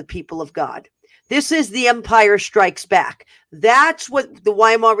disdain for the people of God. This is the Empire Strikes Back. That's what the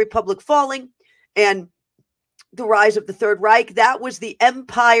Weimar Republic falling and the rise of the Third Reich, that was the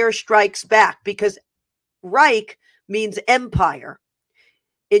Empire Strikes Back, because Reich means empire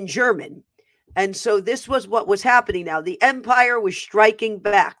in German. And so this was what was happening now. The empire was striking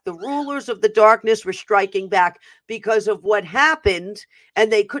back. The rulers of the darkness were striking back because of what happened,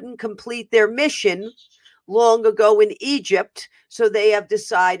 and they couldn't complete their mission long ago in Egypt. So they have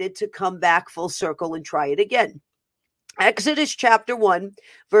decided to come back full circle and try it again. Exodus chapter 1,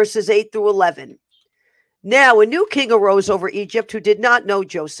 verses 8 through 11. Now a new king arose over Egypt who did not know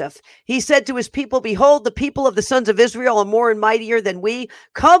Joseph. He said to his people, behold, the people of the sons of Israel are more and mightier than we.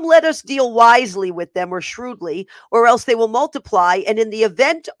 Come, let us deal wisely with them, or shrewdly, or else they will multiply. And in the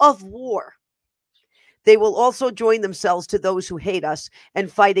event of war, they will also join themselves to those who hate us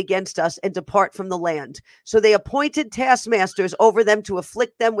and fight against us and depart from the land. So they appointed taskmasters over them to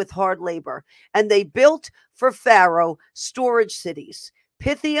afflict them with hard labor. And they built for Pharaoh storage cities,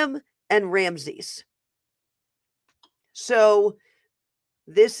 Pithom and Ramses. So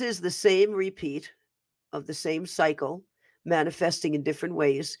this is the same repeat of the same cycle, manifesting in different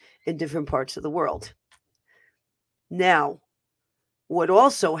ways in different parts of the world. Now, what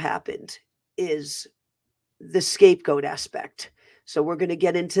also happened is the scapegoat aspect. So we're going to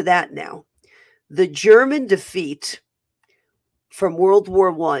get into that now. The German defeat from World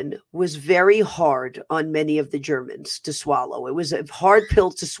War I was very hard on many of the Germans to swallow. It was a hard pill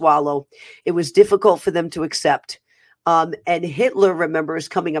to swallow. It was difficult for them to accept. And Hitler, remember, is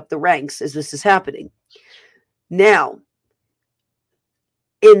coming up the ranks as this is happening. Now,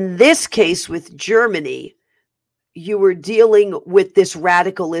 in this case with Germany, you were dealing with this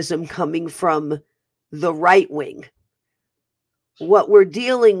radicalism coming from the right wing. What we're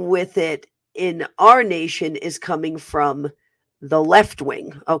dealing with it in our nation is coming from the left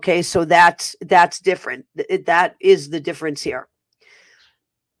wing. Okay, so that's different. That is the difference here.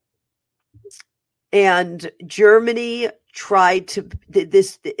 And Germany tried to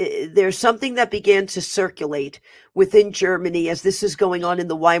there's something that began to circulate within Germany as this is going on in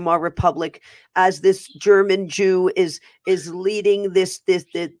the Weimar Republic, as this German Jew is leading this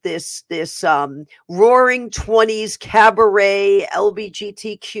roaring 20s cabaret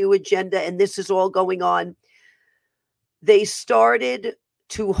LGBTQ agenda, and this is all going on. They started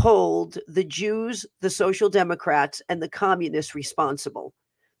to hold the Jews, the Social Democrats, and the communists responsible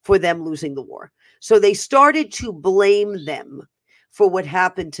for them losing the war. So they started to blame them for what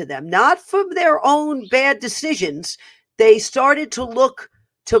happened to them, not from their own bad decisions. They started to look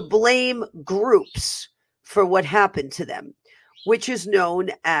to blame groups for what happened to them, which is known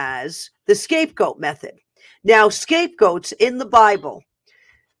as the scapegoat method. Now, scapegoats in the Bible,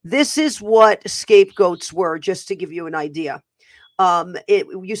 this is what scapegoats were, just to give you an idea.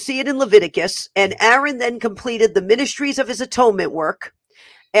 You see it in Leviticus, and Aaron then completed the ministries of his atonement work,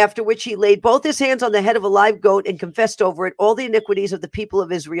 after which he laid both his hands on the head of a live goat and confessed over it all the iniquities of the people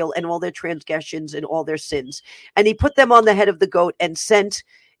of Israel and all their transgressions and all their sins. And he put them on the head of the goat and sent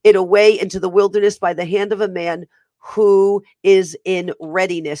it away into the wilderness by the hand of a man who is in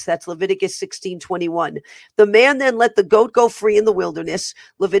readiness. That's Leviticus 16:21. The man then let the goat go free in the wilderness,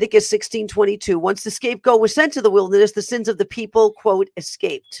 Leviticus 16:22. Once the scapegoat was sent to the wilderness, the sins of the people, quote,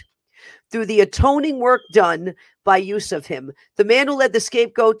 escaped through the atoning work done by use of him. The man who led the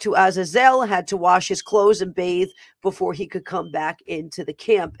scapegoat to Azazel had to wash his clothes and bathe before he could come back into the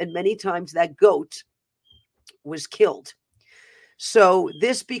camp. And many times that goat was killed. So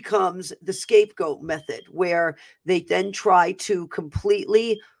this becomes the scapegoat method, where they then try to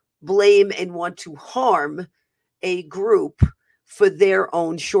completely blame and want to harm a group for their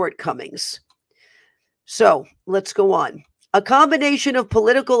own shortcomings. So let's go on. A combination of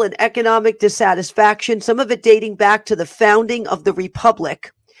political and economic dissatisfaction, some of it dating back to the founding of the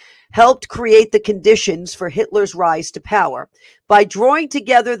Republic, helped create the conditions for Hitler's rise to power. By drawing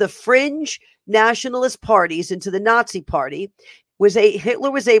together the fringe nationalist parties into the Nazi Party,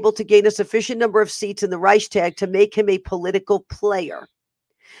 Hitler was able to gain a sufficient number of seats in the Reichstag to make him a political player.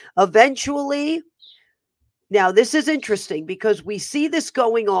 Eventually, now this is interesting because we see this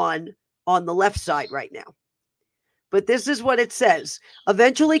going on the left side right now. But this is what it says.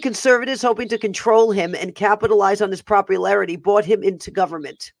 Eventually, conservatives hoping to control him and capitalize on his popularity brought him into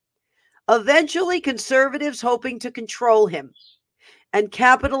government. Eventually, conservatives hoping to control him and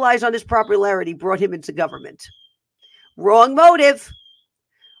capitalize on his popularity brought him into government. Wrong motive.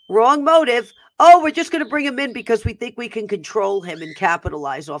 Wrong motive. Oh, we're just going to bring him in because we think we can control him and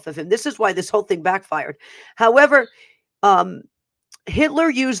capitalize off of him. This is why this whole thing backfired. However, Hitler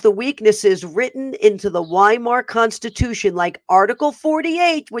used the weaknesses written into the Weimar Constitution, like Article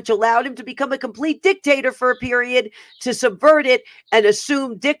 48, which allowed him to become a complete dictator for a period, to subvert it and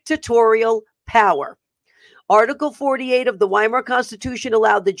assume dictatorial power. Article 48 of the Weimar Constitution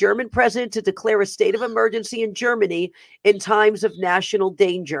allowed the German president to declare a state of emergency in Germany in times of national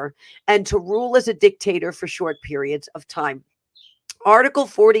danger and to rule as a dictator for short periods of time. Article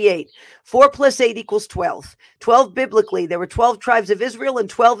 48, 4 plus 8 equals 12. 12 biblically, there were 12 tribes of Israel, and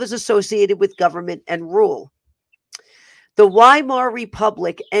 12 is associated with government and rule. The Weimar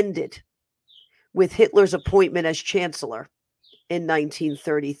Republic ended with Hitler's appointment as chancellor in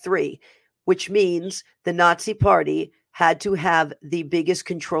 1933, which means the Nazi Party had to have the biggest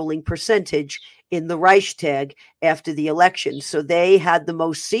controlling percentage in the Reichstag after the election. So they had the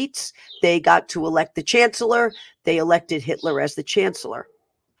most seats. They got to elect the chancellor. They elected Hitler as the chancellor.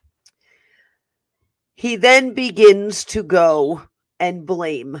 He then begins to go and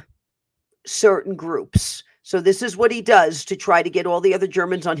blame certain groups. So this is what he does to try to get all the other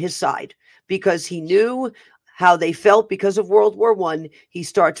Germans on his side, because he knew how they felt because of World War I. He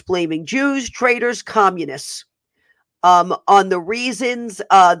starts blaming Jews, traitors, communists on the reasons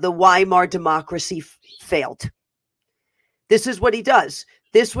the Weimar democracy failed. This is what he does.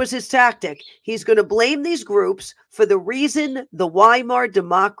 This was his tactic. He's going to blame these groups for the reason the Weimar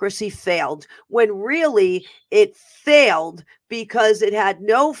democracy failed, when really it failed because it had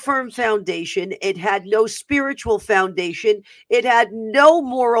no firm foundation. It had no spiritual foundation. It had no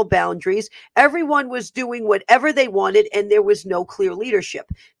moral boundaries. Everyone was doing whatever they wanted, and there was no clear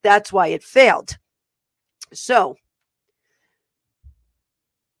leadership. That's why it failed. So,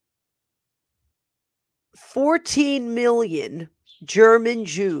 14 million German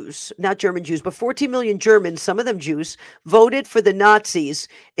Jews, not German Jews, but 14 million Germans, some of them Jews, voted for the Nazis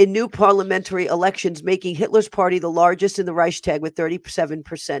in new parliamentary elections, making Hitler's party the largest in the Reichstag with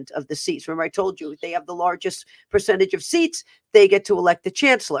 37% of the seats. Remember, I told you they have the largest percentage of seats. They get to elect the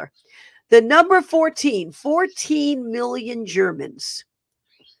chancellor. The number 14 million Germans.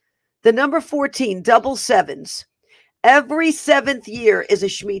 The number 14, double sevens. Every seventh year is a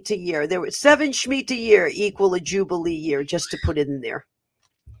Shemitah year. There were 7 Shemitah year equal a Jubilee year, just to put it in there.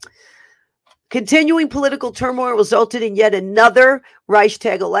 Continuing political turmoil resulted in yet another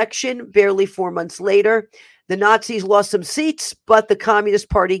Reichstag election. Barely 4 months later, the Nazis lost some seats, but the Communist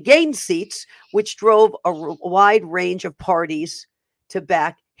Party gained seats, which drove a wide range of parties to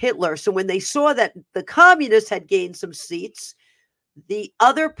back Hitler. So when they saw that the communists had gained some seats, the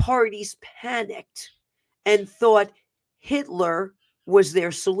other parties panicked and thought Hitler was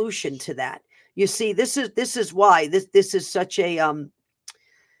their solution to that. You see, this is why this is such a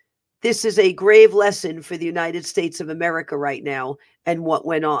this is a grave lesson for the United States of America right now and what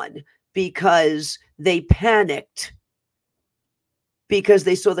went on, because they panicked because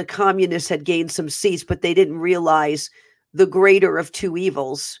they saw the communists had gained some seats, but they didn't realize the greater of two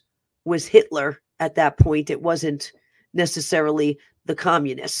evils was Hitler at that point. It wasn't necessarily the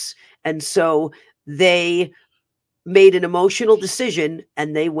communists. And so they made an emotional decision,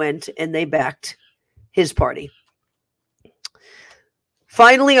 and they went and they backed his party.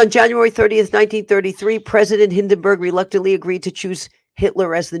 Finally, on January 30th, 1933, President Hindenburg reluctantly agreed to choose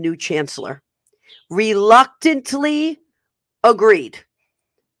Hitler as the new chancellor. Reluctantly agreed.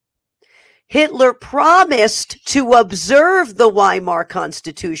 Hitler promised to observe the Weimar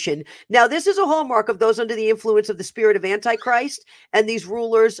Constitution. Now, this is a hallmark of those under the influence of the spirit of Antichrist and these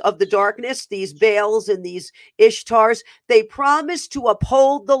rulers of the darkness, these Baals and these Ishtars. They promise to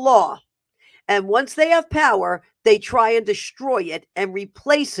uphold the law. And once they have power, they try and destroy it and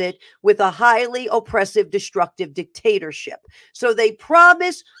replace it with a highly oppressive, destructive dictatorship. So they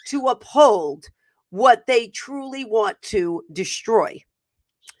promise to uphold what they truly want to destroy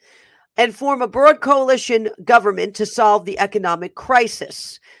and form a broad coalition government to solve the economic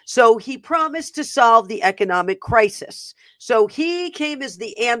crisis. So he promised to solve the economic crisis. So he came as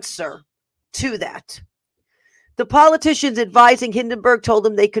the answer to that. The politicians advising Hindenburg told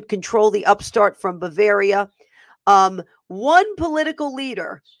him they could control the upstart from Bavaria. One political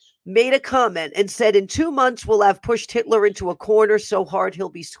leader made a comment and said, in 2 months, we'll have pushed Hitler into a corner so hard he'll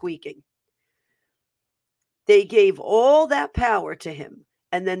be squeaking. They gave all that power to him,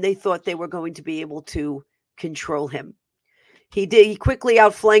 and then they thought they were going to be able to control him. He quickly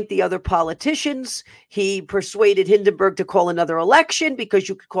outflanked the other politicians. He persuaded Hindenburg to call another election, because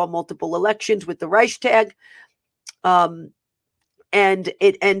you could call multiple elections with the Reichstag. And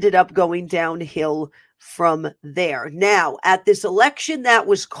it ended up going downhill from there. Now, at this election that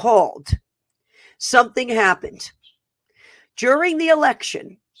was called, something happened. During the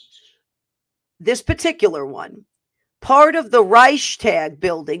election, this particular one, part of the Reichstag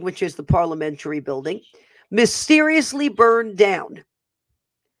building, which is the parliamentary building, mysteriously burned down.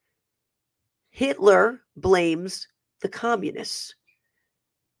 Hitler blames the communists.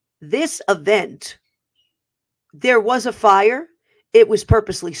 This event, there was a fire. It was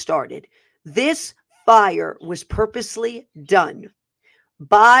purposely started. This fire was purposely done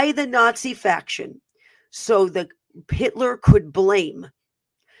by the Nazi faction so that Hitler could blame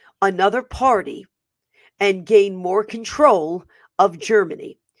another party and gain more control of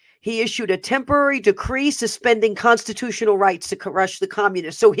Germany. He issued a temporary decree suspending constitutional rights to crush the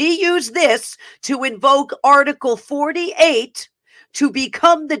communists. So he used this to invoke Article 48 to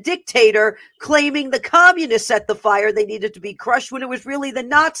become the dictator, claiming the communists set the fire. They needed to be crushed when it was really the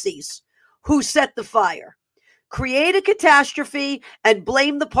Nazis who set the fire. Create a catastrophe and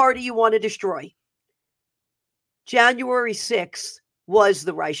blame the party you want to destroy. January 6th was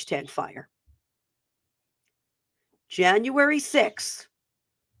the Reichstag fire. January 6th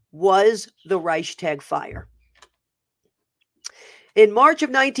was the Reichstag fire. In March of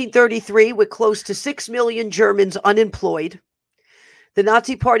 1933, with close to 6 million Germans unemployed, the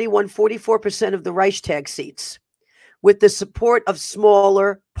Nazi Party won 44% of the Reichstag seats with the support of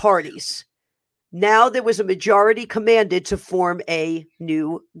smaller parties. Now there was a majority commanded to form a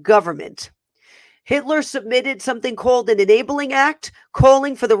new government. Hitler submitted something called an Enabling Act,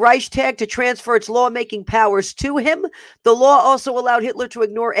 calling for the Reichstag to transfer its lawmaking powers to him. The law also allowed Hitler to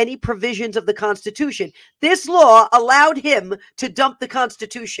ignore any provisions of the Constitution. This law allowed him to dump the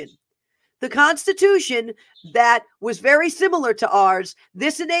Constitution. The Constitution that was very similar to ours,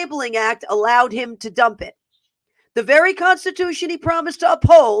 this Enabling Act allowed him to dump it. The very Constitution he promised to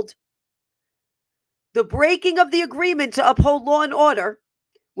uphold, the breaking of the agreement to uphold law and order,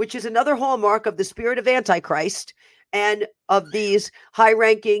 which is another hallmark of the spirit of Antichrist and of these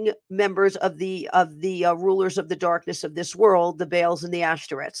high-ranking members of the rulers of the darkness of this world, the Baals and the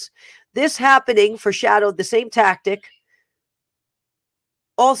Ashtoreths. This happening foreshadowed the same tactic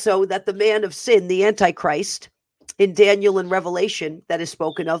also that the man of sin, the Antichrist, in Daniel and Revelation that is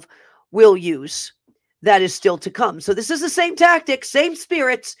spoken of, will use. That is still to come. So this is the same tactic, same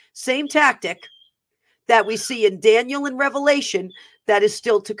spirits, same tactic that we see in Daniel and Revelation that is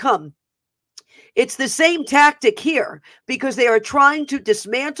still to come. It's the same tactic here because they are trying to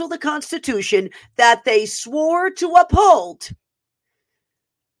dismantle the Constitution that they swore to uphold,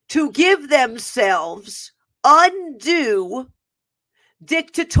 to give themselves undue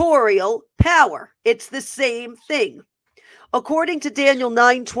dictatorial power. It's the same thing. According to Daniel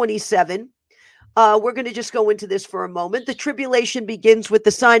 9:27, we're going to just go into this for a moment. The tribulation begins with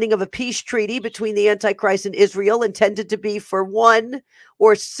the signing of a peace treaty between the Antichrist and Israel, intended to be for 1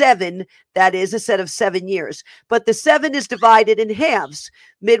 or 7, that is, a set of 7 years. But the 7 is divided in halves.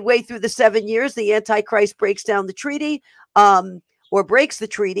 Midway through the 7 years, the Antichrist breaks down the treaty, or breaks the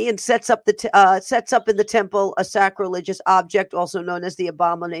treaty, and sets up in the temple a sacrilegious object, also known as the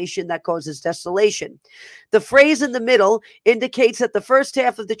abomination that causes desolation. The phrase in the middle indicates that the first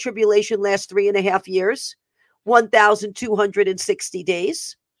half of the tribulation lasts 3.5 years, 1,260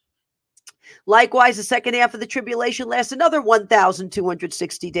 days. Likewise, the second half of the tribulation lasts another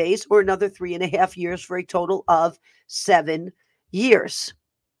 1,260 days, or another 3.5 years, for a total of 7 years.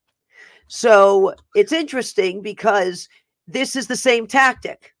 So it's interesting because this is the same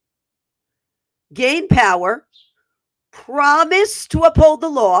tactic. Gain power, promise to uphold the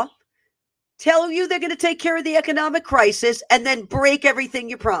law, tell you they're going to take care of the economic crisis, and then break everything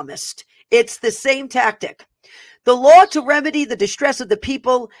you promised. It's the same tactic. The law to remedy the distress of the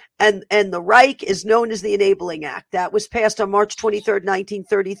people and the Reich is known as the Enabling Act. That was passed on March 23rd,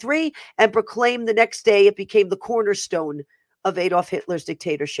 1933, and proclaimed the next day. It became the cornerstone of Adolf Hitler's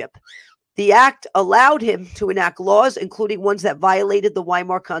dictatorship. The act allowed him to enact laws, including ones that violated the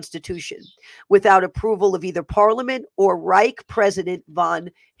Weimar Constitution, without approval of either Parliament or Reich President von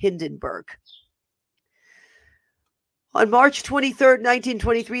Hindenburg. On March 23rd,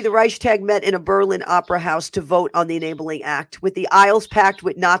 1923, the Reichstag met in a Berlin opera house to vote on the Enabling Act. With the aisles packed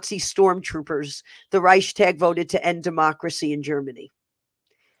with Nazi stormtroopers, the Reichstag voted to end democracy in Germany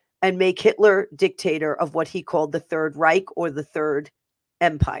and make Hitler dictator of what he called the Third Reich, or the Third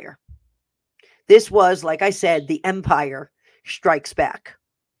Empire. This was, like I said, the Empire Strikes Back.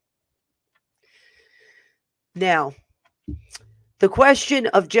 Now, the question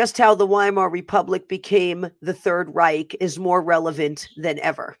of just how the Weimar Republic became the Third Reich is more relevant than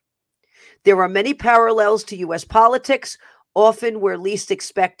ever. There are many parallels to U.S. politics, often where least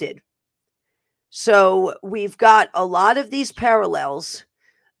expected. So we've got a lot of these parallels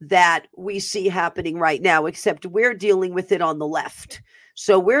that we see happening right now, except we're dealing with it on the left.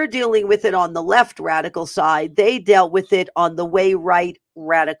 So we're dealing with it on the left radical side. They dealt with it on the way right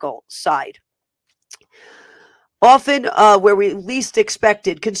radical side. Often where we least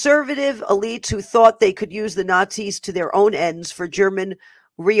expected, conservative elites who thought they could use the Nazis to their own ends for German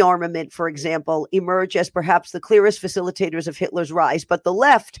rearmament, for example, emerge as perhaps the clearest facilitators of Hitler's rise. But the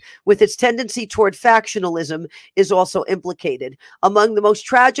left, with its tendency toward factionalism, is also implicated. Among the most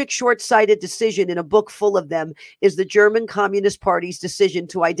tragic, short-sighted decision in a book full of them is the German Communist Party's decision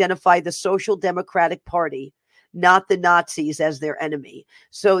to identify the Social Democratic Party, not the Nazis, as their enemy.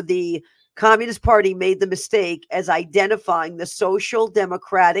 So the Communist Party made the mistake as identifying the Social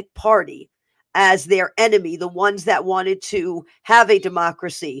Democratic Party as their enemy, the ones that wanted to have a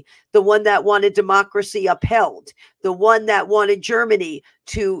democracy, the one that wanted democracy upheld, the one that wanted Germany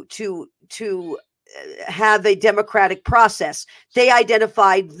to have a democratic process. They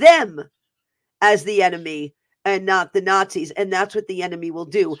identified them as the enemy and not the Nazis. And that's what the enemy will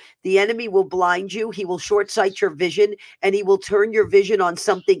do. The enemy will blind you. He will short sight your vision, and he will turn your vision on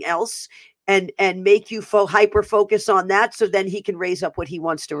something else and make you hyper focus on that. So then he can raise up what he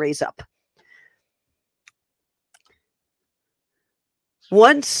wants to raise up.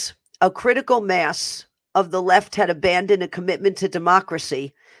 Once a critical mass of the left had abandoned a commitment to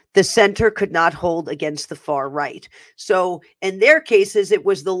democracy, the center could not hold against the far right. So in their cases, it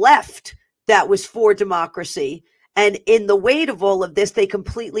was the left that was for democracy. And in the weight of all of this, they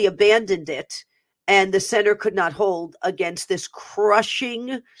completely abandoned it. And the center could not hold against this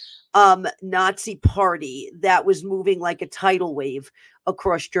crushing Nazi party that was moving like a tidal wave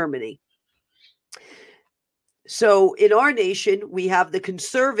across Germany. So in our nation, we have the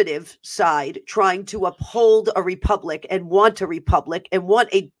conservative side trying to uphold a republic and want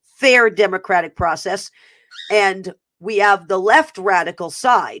a fair democratic process. And we have the left radical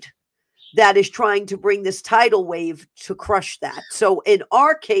side that is trying to bring this tidal wave to crush that. So in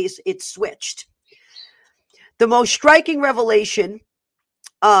our case, it's switched. The most striking revelation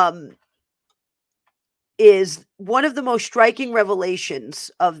is one of the most striking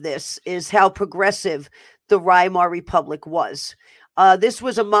revelations of this is how progressive the Weimar Republic was. This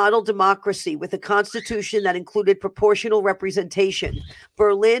was a model democracy with a constitution that included proportional representation.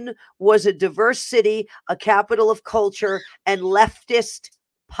 Berlin was a diverse city, a capital of culture, and leftist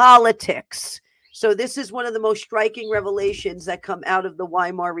politics. So this is one of the most striking revelations that come out of the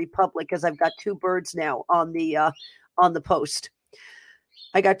Weimar Republic, as I've got two birds now on the post.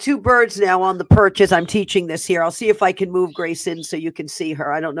 I got two birds now on the perch as I'm teaching this here. I'll see if I can move Grace in so you can see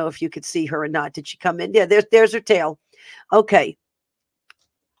her. I don't know if you could see her or not. Did she come in? Yeah, there's her tail. Okay.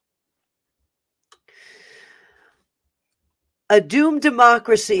 A doomed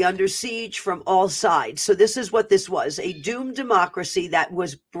democracy under siege from all sides. So this is what this was, a doomed democracy that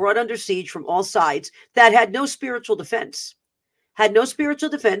was brought under siege from all sides, that had no spiritual defense, had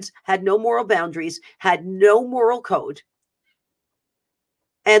no moral boundaries, had no moral code.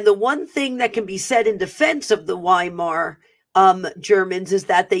 And the one thing that can be said in defense of the Weimar Germans is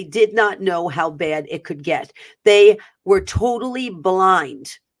that they did not know how bad it could get. They were totally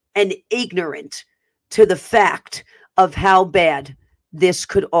blind and ignorant to the fact of how bad this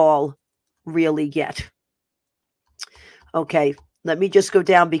could all really get. Okay, let me just go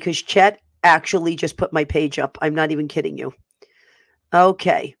down because Chet actually just put my page up. I'm not even kidding you.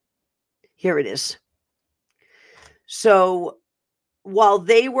 Okay, here it is. So while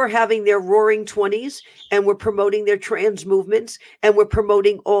they were having their roaring 20s and were promoting their trans movements and were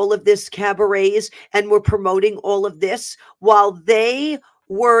promoting all of this cabarets and were promoting all of this, while they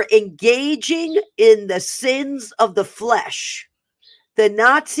were engaging in the sins of the flesh, the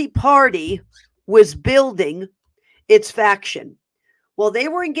Nazi party was building its faction. While they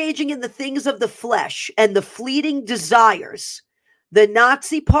were engaging in the things of the flesh and the fleeting desires, the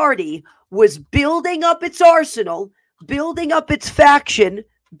Nazi party was building up its arsenal, building up its faction,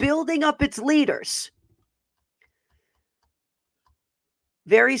 building up its leaders.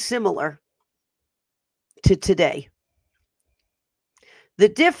 Very similar to today. The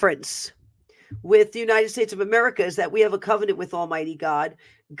difference with the United States of America is that we have a covenant with Almighty God.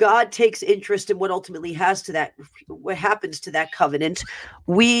 God takes interest in what ultimately happens to that covenant.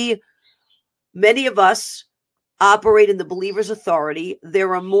 Many of us operate in the believer's authority.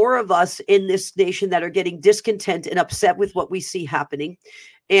 There are more of us in this nation that are getting discontent and upset with what we see happening.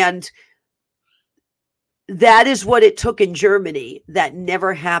 And that is what it took in Germany. That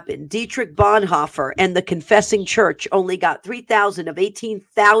never happened. Dietrich Bonhoeffer and the Confessing Church only got 3,000 of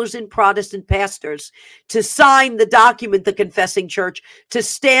 18,000 Protestant pastors to sign the document, the Confessing Church, to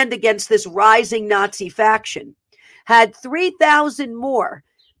stand against this rising Nazi faction. Had 3,000 more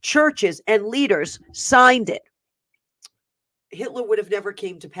churches and leaders signed it, Hitler would have never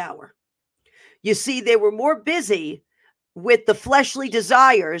came to power. You see, they were more busy with the fleshly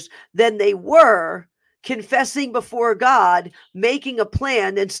desires than they were confessing before God, making a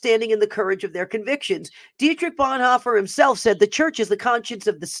plan, and standing in the courage of their convictions. Dietrich Bonhoeffer himself said the church is the conscience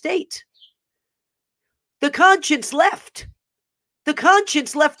of the state. The conscience left. The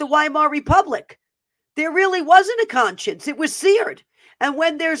conscience left the Weimar Republic. There really wasn't a conscience. It was seared. And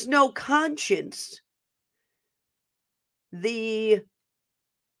when there's no conscience, the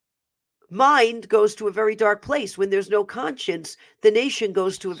mind goes to a very dark place. When there's no conscience, the nation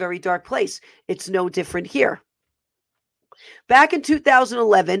goes to a very dark place. It's no different here. Back in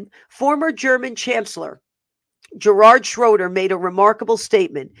 2011, former German Chancellor Gerhard Schroeder made a remarkable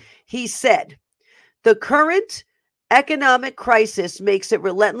statement. He said, "The current economic crisis makes it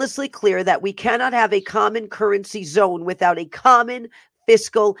relentlessly clear that we cannot have a common currency zone without a common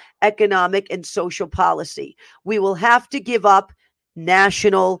fiscal, economic, and social policy. We will have to give up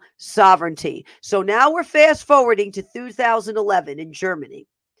national sovereignty." So now we're fast forwarding to 2011 in Germany.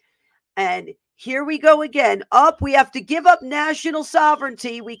 And here we go again. We have to give up national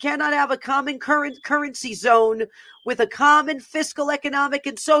sovereignty. We cannot have a common currency zone with a common fiscal, economic,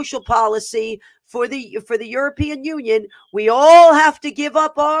 and social policy for the European Union. We all have to give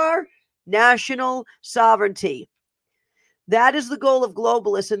up our national sovereignty. That is the goal of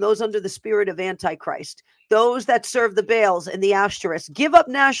globalists and those under the spirit of Antichrist. Those that serve the Baals and the Ashtoreths. Give up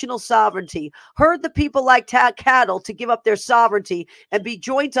national sovereignty. Herd the people like cattle to give up their sovereignty and be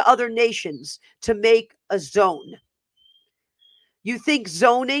joined to other nations to make a zone. You think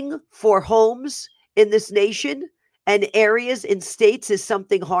zoning for homes in this nation and areas in states is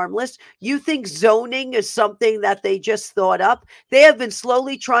something harmless? You think zoning is something that they just thought up? They have been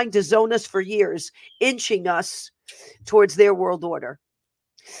slowly trying to zone us for years, inching us towards their world order.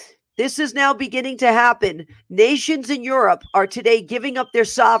 This is now beginning to happen. Nations in Europe are today giving up their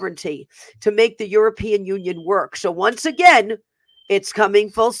sovereignty to make the European Union work. So once again, it's coming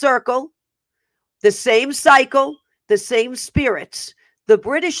full circle. The same cycle, the same spirits. The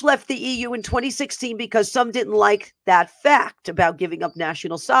British left the EU in 2016 because some didn't like that fact about giving up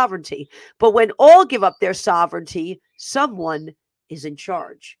national sovereignty. But when all give up their sovereignty, someone is in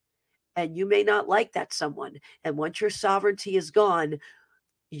charge. And you may not like that someone. And once your sovereignty is gone,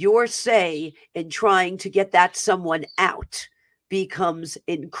 your say in trying to get that someone out becomes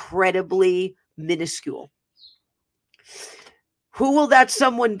incredibly minuscule. Who will that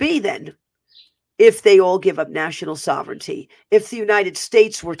someone be then? If they all give up national sovereignty, if the United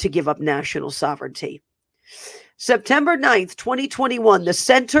States were to give up national sovereignty. September 9th, 2021, the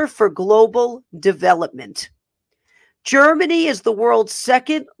Center for Global Development. Germany is the world's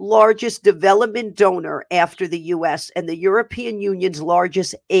second largest development donor after the US and the European Union's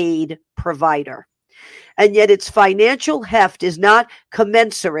largest aid provider. And yet its financial heft is not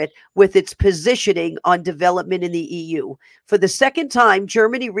commensurate with its positioning on development in the EU. For the second time,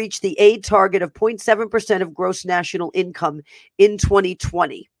 Germany reached the aid target of 0.7% of gross national income in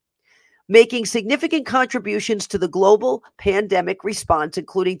 2020, making significant contributions to the global pandemic response,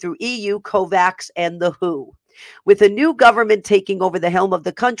 including through EU, COVAX, and the WHO. With a new government taking over the helm of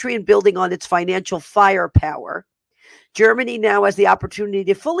the country and building on its financial firepower, Germany now has the opportunity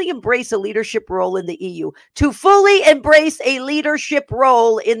to fully embrace a leadership role in the EU. To fully embrace a leadership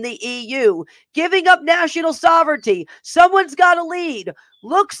role in the EU. Giving up national sovereignty. Someone's got to lead.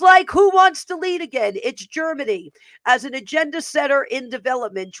 Looks like who wants to lead again? It's Germany as an agenda setter in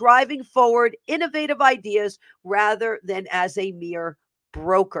development, driving forward innovative ideas rather than as a mere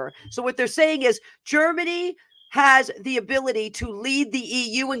broker. So what they're saying is Germany has the ability to lead the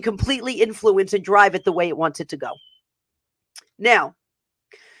EU and completely influence and drive it the way it wants it to go. Now,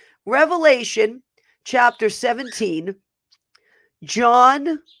 Revelation chapter 17,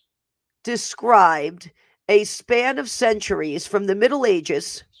 John described a span of centuries from the Middle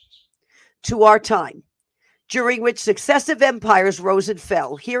Ages to our time, during which successive empires rose and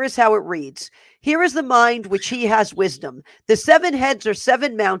fell. Here is how it reads. Here is the mind which he has wisdom. The 7 heads are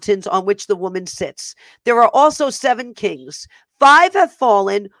 7 mountains on which the woman sits. There are also 7 kings. 5 have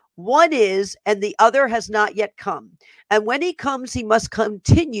fallen, 1 is, and the other has not yet come. And when he comes, he must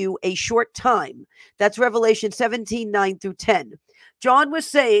continue a short time. That's Revelation 17, 9 through 10. John was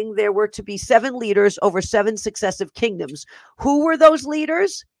saying there were to be 7 leaders over 7 successive kingdoms. Who were those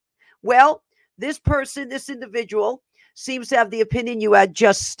leaders? Well, this individual, seems to have the opinion you had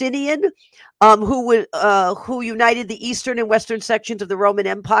Justinian, who united the eastern and western sections of the Roman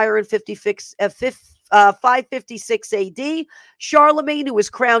Empire in 556 AD. Charlemagne, who was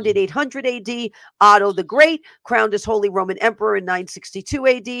crowned in 800 AD. Otto the Great, crowned as Holy Roman Emperor in 962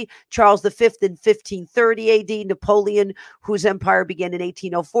 AD. Charles V in 1530 AD. Napoleon, whose empire began in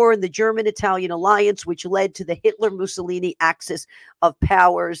 1804, and the German-Italian alliance, which led to the Hitler-Mussolini axis of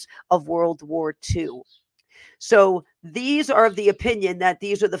powers of World War II. So these are of the opinion that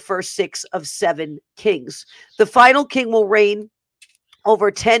these are the first 6 of 7 kings. The final king will reign over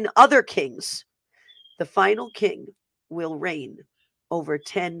 10 other kings. The final king will reign over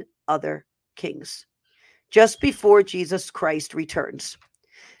 10 other kings just before Jesus Christ returns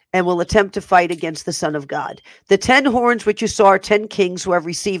and will attempt to fight against the Son of God. The 10 horns which you saw are 10 kings who have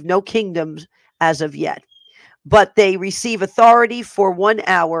received no kingdoms as of yet, but they receive authority for 1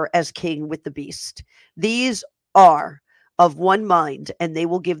 hour as king with the beast. These are of one mind, and they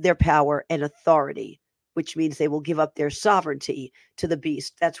will give their power and authority, which means they will give up their sovereignty to the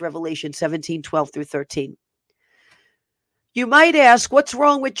beast. That's Revelation 17:12-13. You might ask, what's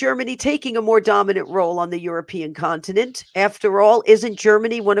wrong with Germany taking a more dominant role on the European continent? After all, isn't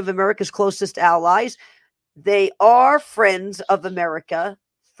Germany one of America's closest allies? They are friends of America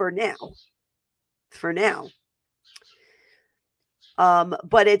for now. For now.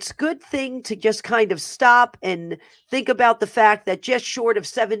 But it's a good thing to just kind of stop and think about the fact that just short of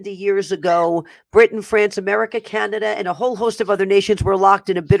 70 years ago, Britain, France, America, Canada, and a whole host of other nations were locked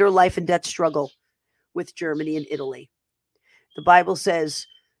in a bitter life and death struggle with Germany and Italy. The Bible says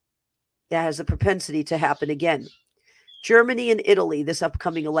that has a propensity to happen again. Germany and Italy, this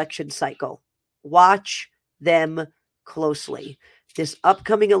upcoming election cycle, watch them closely. This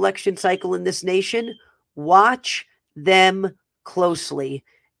upcoming election cycle in this nation, watch them closely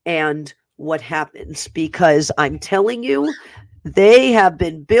and what happens, because I'm telling you, they have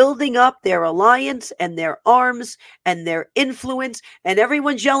been building up their alliance and their arms and their influence, and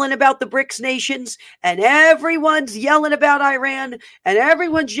everyone's yelling about the BRICS nations, and everyone's yelling about Iran, and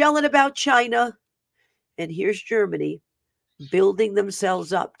everyone's yelling about China. And here's Germany building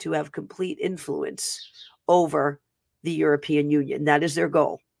themselves up to have complete influence over the European Union. That is their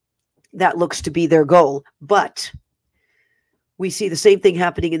goal. That looks to be their goal. But we see the same thing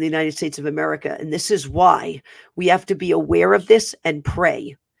happening in the United States of America. And this is why we have to be aware of this and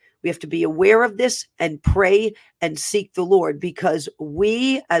pray. We have to be aware of this and pray and seek the Lord, because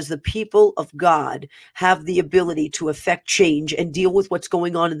we, as the people of God, have the ability to affect change and deal with what's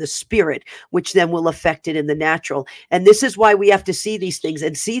going on in the spirit, which then will affect it in the natural. And this is why we have to see these things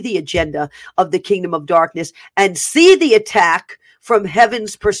and see the agenda of the kingdom of darkness and see the attack from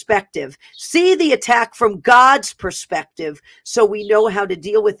heaven's perspective, see the attack from God's perspective, so we know how to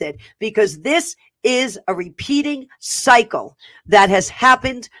deal with it, because this is a repeating cycle that has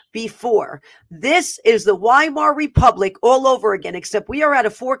happened before. This is the Weimar Republic all over again, except we are at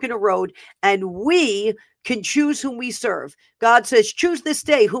a fork in a road and we can choose whom we serve. God says, choose this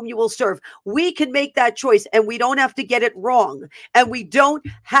day whom you will serve. We can make that choice and we don't have to get it wrong. And we don't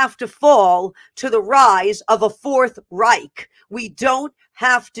have to fall to the rise of a Fourth Reich. We don't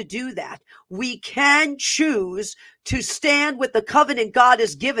have to do that. We can choose to stand with the covenant God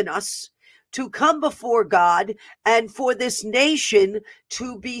has given us, to come before God, and for this nation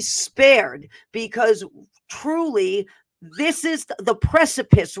to be spared, because truly this is the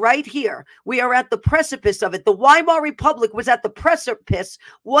precipice right here. We are at the precipice of it. The Weimar Republic was at the precipice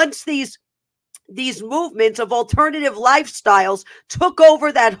once these movements of alternative lifestyles took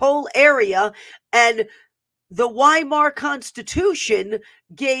over that whole area, and the Weimar Constitution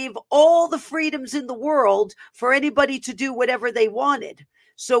gave all the freedoms in the world for anybody to do whatever they wanted.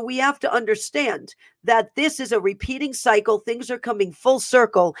 So we have to understand that this is a repeating cycle. Things are coming full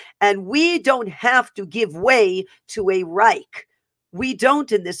circle, and we don't have to give way to a Reich. We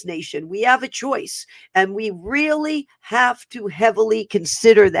don't in this nation. We have a choice, and we really have to heavily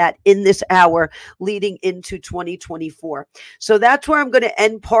consider that in this hour leading into 2024. So that's where I'm going to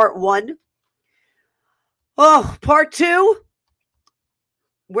end part one. Oh, part two.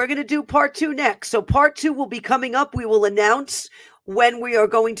 We're going to do part two next. So part two will be coming up. We will announce when we are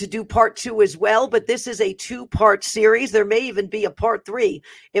going to do part two as well. But this is a two-part series. There may even be a part three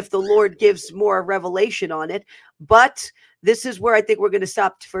if the Lord gives more revelation on it. But this is where I think we're going to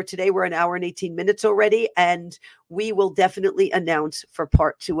stop for today. We're an hour and 18 minutes already, and we will definitely announce for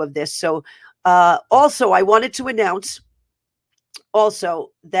part two of this. So also, I wanted to announce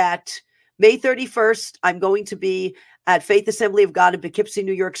also that May 31st, I'm going to be at Faith Assembly of God in Poughkeepsie,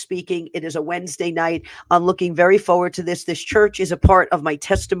 New York, speaking. It is a Wednesday night. I'm looking very forward to this. This church is a part of my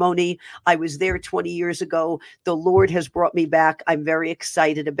testimony. I was there 20 years ago. The Lord has brought me back. I'm very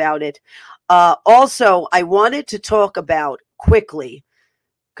excited about it. Also, I wanted to talk about quickly,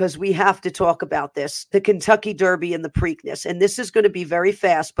 because we have to talk about this, the Kentucky Derby and the Preakness. And this is going to be very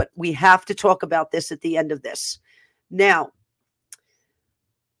fast, but we have to talk about this at the end of this. Now,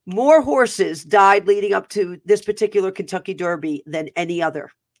 more horses died leading up to this particular Kentucky Derby than any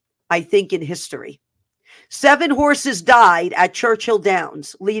other, I think, in history. 7 horses died at Churchill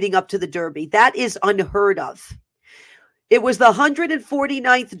Downs leading up to the Derby. That is unheard of. It was the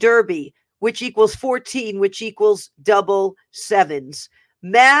 149th Derby, which equals 14, which equals double sevens.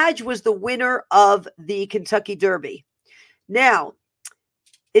 Madge was the winner of the Kentucky Derby. Now,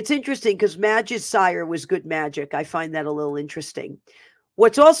 it's interesting because Madge's sire was Good Magic. I find that a little interesting.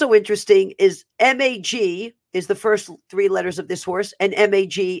 What's also interesting is MAG is the first 3 letters of this horse, and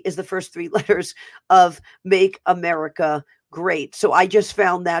MAG is the first 3 letters of Make America Great. So I just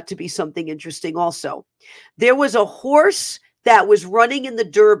found that to be something interesting also. There was a horse that was running in the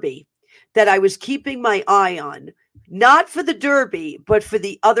Derby that I was keeping my eye on, not for the Derby, but for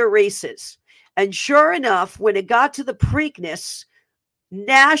the other races. And sure enough, when it got to the Preakness,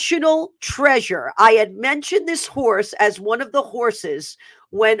 National Treasure, I had mentioned this horse as one of the horses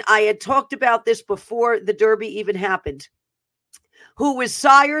when I had talked about this before the Derby even happened, who was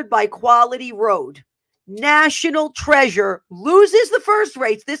sired by Quality Road. National Treasure loses the first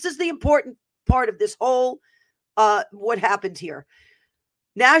race. This is the important part of this whole what happened here.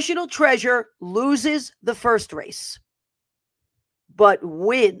 National Treasure loses the first race, but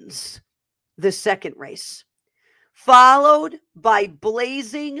wins the second race, followed by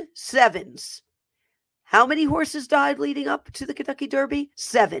Blazing Sevens. How many horses died leading up to the Kentucky Derby?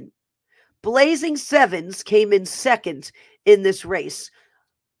 7. Blazing Sevens came in second in this race.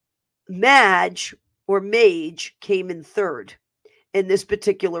 Mage came in third in this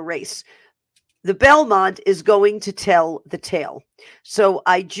particular race. The Belmont is going to tell the tale. So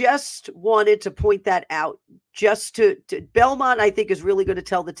I just wanted to point that out. Just to Belmont, I think, is really going to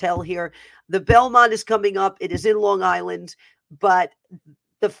tell the tale here. The Belmont is coming up. It is in Long Island. But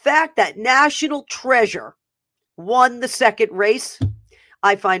the fact that National Treasure won the second race,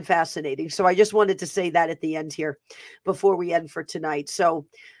 I find fascinating. So I just wanted to say that at the end here before we end for tonight. So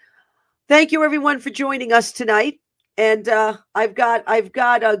thank you, everyone, for joining us tonight. And I've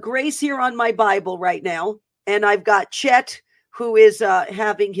got Grace here on my Bible right now, and I've got Chet, who is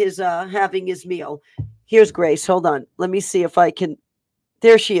having his meal. Here's Grace. Hold on. Let me see if I can.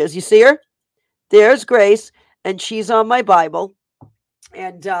 There she is. You see her? There's Grace, and she's on my Bible.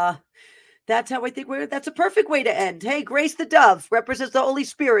 And that's how I think that's a perfect way to end. Hey, Grace the dove represents the Holy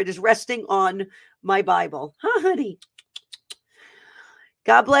Spirit is resting on my Bible. Huh, honey?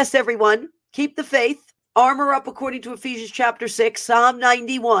 God bless everyone. Keep the faith. Armor up according to Ephesians chapter 6, Psalm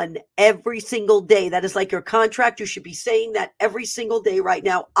 91, every single day. That is like your contract. You should be saying that every single day right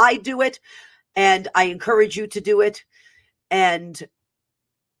now. I do it, and I encourage you to do it. And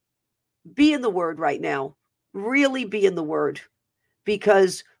be in the Word right now. Really be in the Word,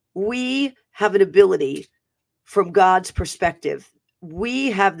 because we have an ability from God's perspective.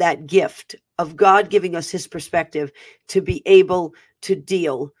 We have that gift of God giving us his perspective to be able to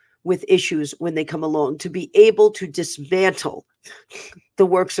deal with issues when they come along, to be able to dismantle the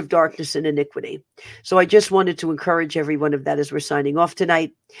works of darkness and iniquity. So I just wanted to encourage everyone of that as we're signing off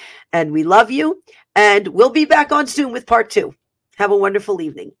tonight. And we love you. And we'll be back on soon with part 2. Have a wonderful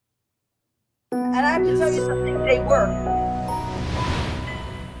evening. And I have to tell you something. They work.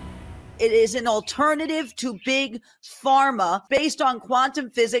 It is an alternative to big pharma based on quantum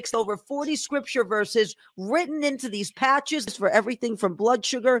physics. Over 40 scripture verses written into these patches for everything from blood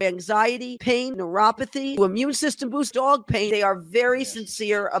sugar, anxiety, pain, neuropathy, to immune system boost, dog pain. They are very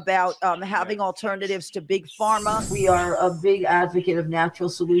sincere about having alternatives to big pharma. We are a big advocate of natural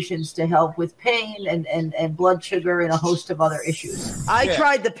solutions to help with pain and blood sugar and a host of other issues. I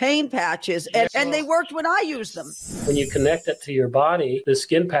tried the pain patches and they worked when I used them. When you connect it to your body, the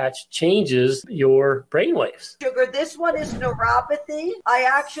skin patch changes your brainwaves. Sugar, this one is neuropathy. I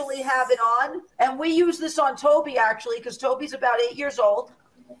actually have it on, and we use this on Toby actually because Toby's about 8 years old,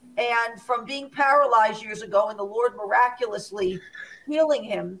 and from being paralyzed years ago and the Lord miraculously healing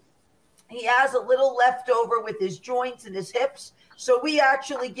him, he has a little leftover with his joints and his hips, so we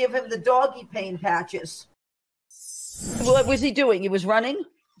actually give him the doggy pain patches. What was he doing? He was running?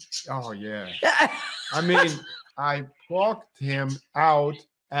 Oh, yeah. I mean, I walked him out,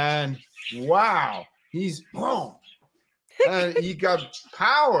 and wow, he's boom. And he got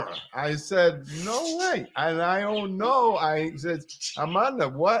power. I said, no way. And I don't know. I said, Amanda,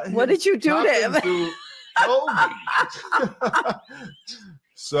 what did you do to him? To Toby?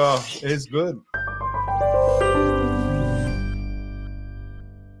 So it's good.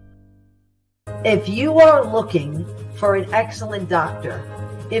 If you are looking for an excellent doctor,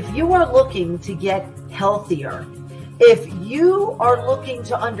 if you are looking to get healthier, if you are looking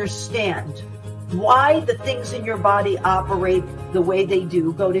to understand why the things in your body operate the way they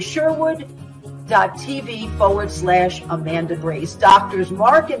do, go to Sherwood.tv/Amanda Grace. Doctors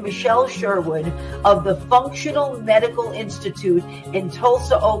Mark and Michelle Sherwood of the Functional Medical Institute in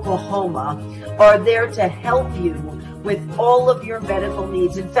Tulsa, Oklahoma, are there to help you with all of your medical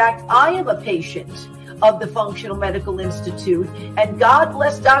needs. In fact, I am a patient of the Functional Medical Institute, and God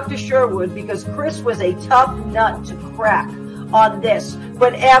bless Dr. Sherwood, because Chris was a tough nut to crack on this.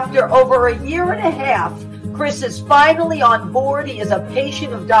 But after over a year and a half Chris is finally on board. He is a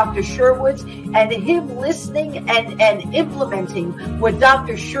patient of Dr. Sherwood's, and him listening and implementing what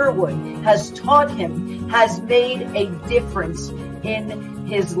Dr. Sherwood has taught him has made a difference in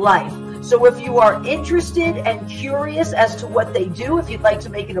his life. So if you are interested and curious as to what they do, if you'd like to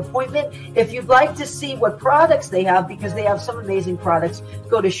make an appointment, if you'd like to see what products they have, because they have some amazing products,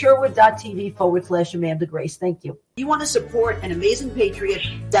 go to sherwood.tv/Amanda Grace. Thank you. You want to support an amazing patriot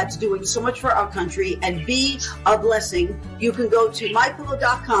that's doing so much for our country and be a blessing, you can go to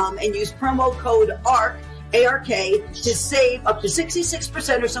mypillow.com and use promo code ARK to save up to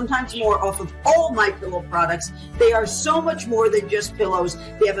 66% or sometimes more off of all My Pillow products. They are so much more than just pillows.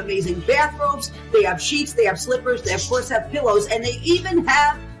 They have amazing bathrobes, they have sheets, they have slippers, they of course have pillows, and they even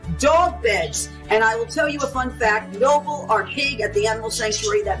have dog beds. And I will tell you a fun fact. Noble, our pig at the animal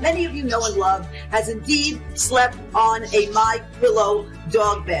sanctuary that many of you know and love, has indeed slept on a My Pillow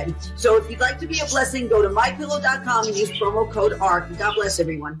dog bed. So if you'd like to be a blessing, go to mypillow.com and use promo code ARK. God bless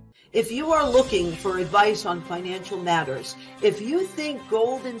everyone. If you are looking for advice on financial matters, if you think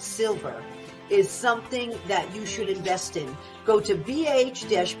gold and silver is something that you should invest in, go to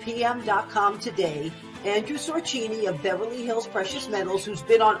bh-pm.com today. Andrew Sorcini of Beverly Hills Precious Metals, who's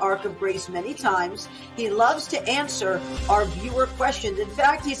been on Ark of Grace many times, he loves to answer our viewer questions. In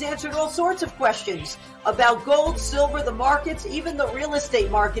fact, he's answered all sorts of questions about gold, silver, the markets, even the real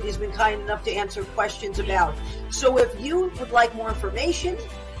estate market he's been kind enough to answer questions about. So if you would like more information,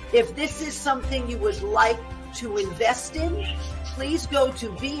 if this is something you would like to invest in, please go to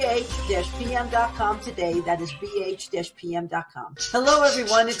bh-pm.com today. That is bh-pm.com. Hello,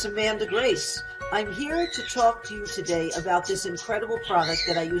 everyone. It's Amanda Grace. I'm here to talk to you today about this incredible product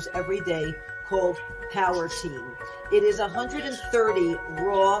that I use every day called Power Team. It is 130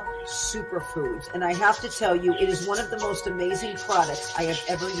 raw superfoods, and I have to tell you, it is one of the most amazing products I have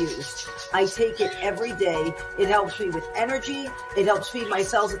ever used. I take it every day. It helps me with energy. It helps feed my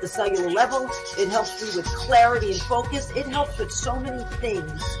cells at the cellular level. It helps me with clarity and focus. It helps with so many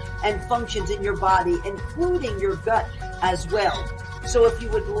things and functions in your body, including your gut as well. So if you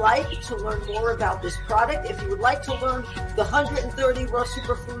would like to learn more about this product, if you would like to learn the 130 raw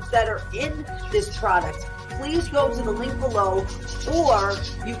superfoods that are in this product, please go to the link below, or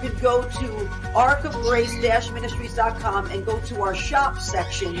you could go to arkofgrace-ministries.com and go to our shop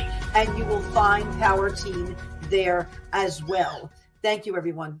section, and you will find Power Team there as well. Thank you,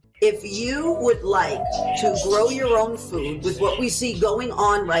 everyone. If you would like to grow your own food with what we see going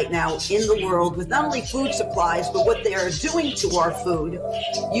on right now in the world with not only food supplies, but what they are doing to our food,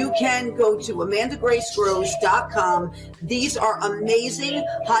 you can go to amandagracegrows.com. These are amazing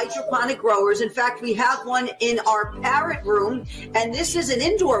hydroponic growers. In fact, we have one in our parrot room, and this is an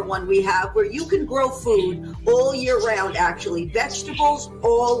indoor one we have where you can grow food all year round, actually, vegetables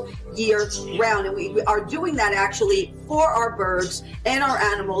all year round. And we are doing that actually for our birds and our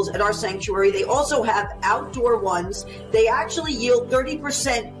animals at our sanctuary. They also have outdoor ones. They actually yield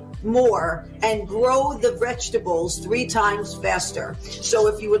 30% more and grow the vegetables 3 times faster. So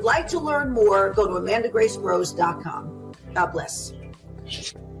if you would like to learn more, go to amandagracegrows.com. God bless.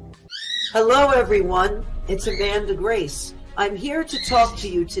 Hello, everyone. It's Amanda Grace. I'm here to talk to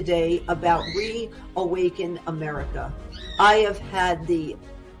you today about Reawaken America. I have had the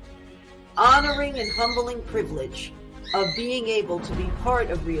honoring and humbling privilege of being able to be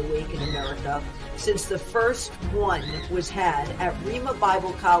part of Reawaken America since the first one was had at Rhema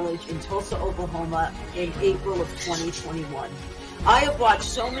Bible College in Tulsa, Oklahoma in April of 2021. I have watched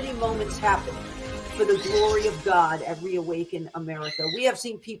so many moments happen for the glory of God at Reawaken America. We have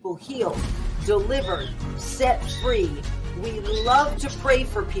seen people healed, delivered, set free. We love to pray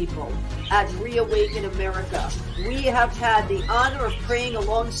for people at Reawaken America. We have had the honor of praying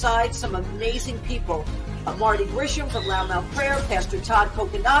alongside some amazing people. Marty Grisham from Loudmouth Prayer, Pastor Todd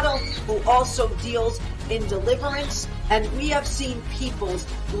Coconato, who also deals in deliverance, and we have seen people's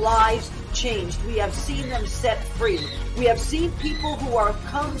lives changed. We have seen them set free. We have seen people who are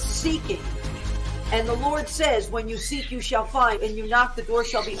come seeking, and the Lord says, when you seek, you shall find, and you knock, the door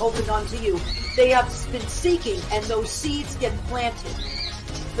shall be opened unto you. They have been seeking, and those seeds get planted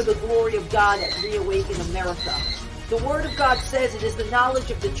for the glory of God at Reawaken America. The Word of God says it is the knowledge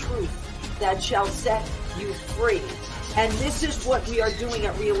of the truth that shall set you free. And this is what we are doing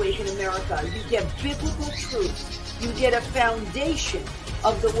at Reawaken America. You get biblical truth. You get a foundation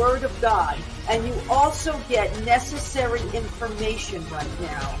of the Word of God. And you also get necessary information right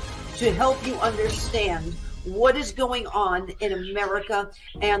now to help you understand what is going on in America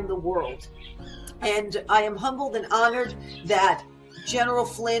and the world. And I am humbled and honored that General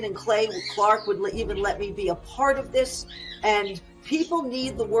Flynn and Clay Clark would even let me be a part of this. And People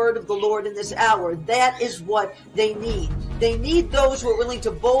need the word of the Lord in this hour. That is what they need. They need those who are willing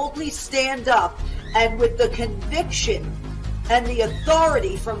to boldly stand up and with the conviction and the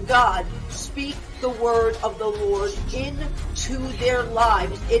authority from God, speak the word of the Lord into their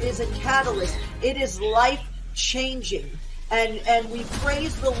lives. It is a catalyst. It is life-changing. And we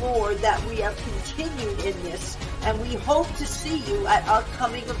praise the Lord that we have continued in this, and we hope to see you at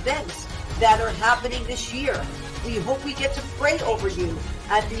upcoming events that are happening this year. We hope we get to pray over you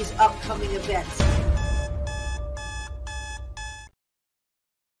at these upcoming events.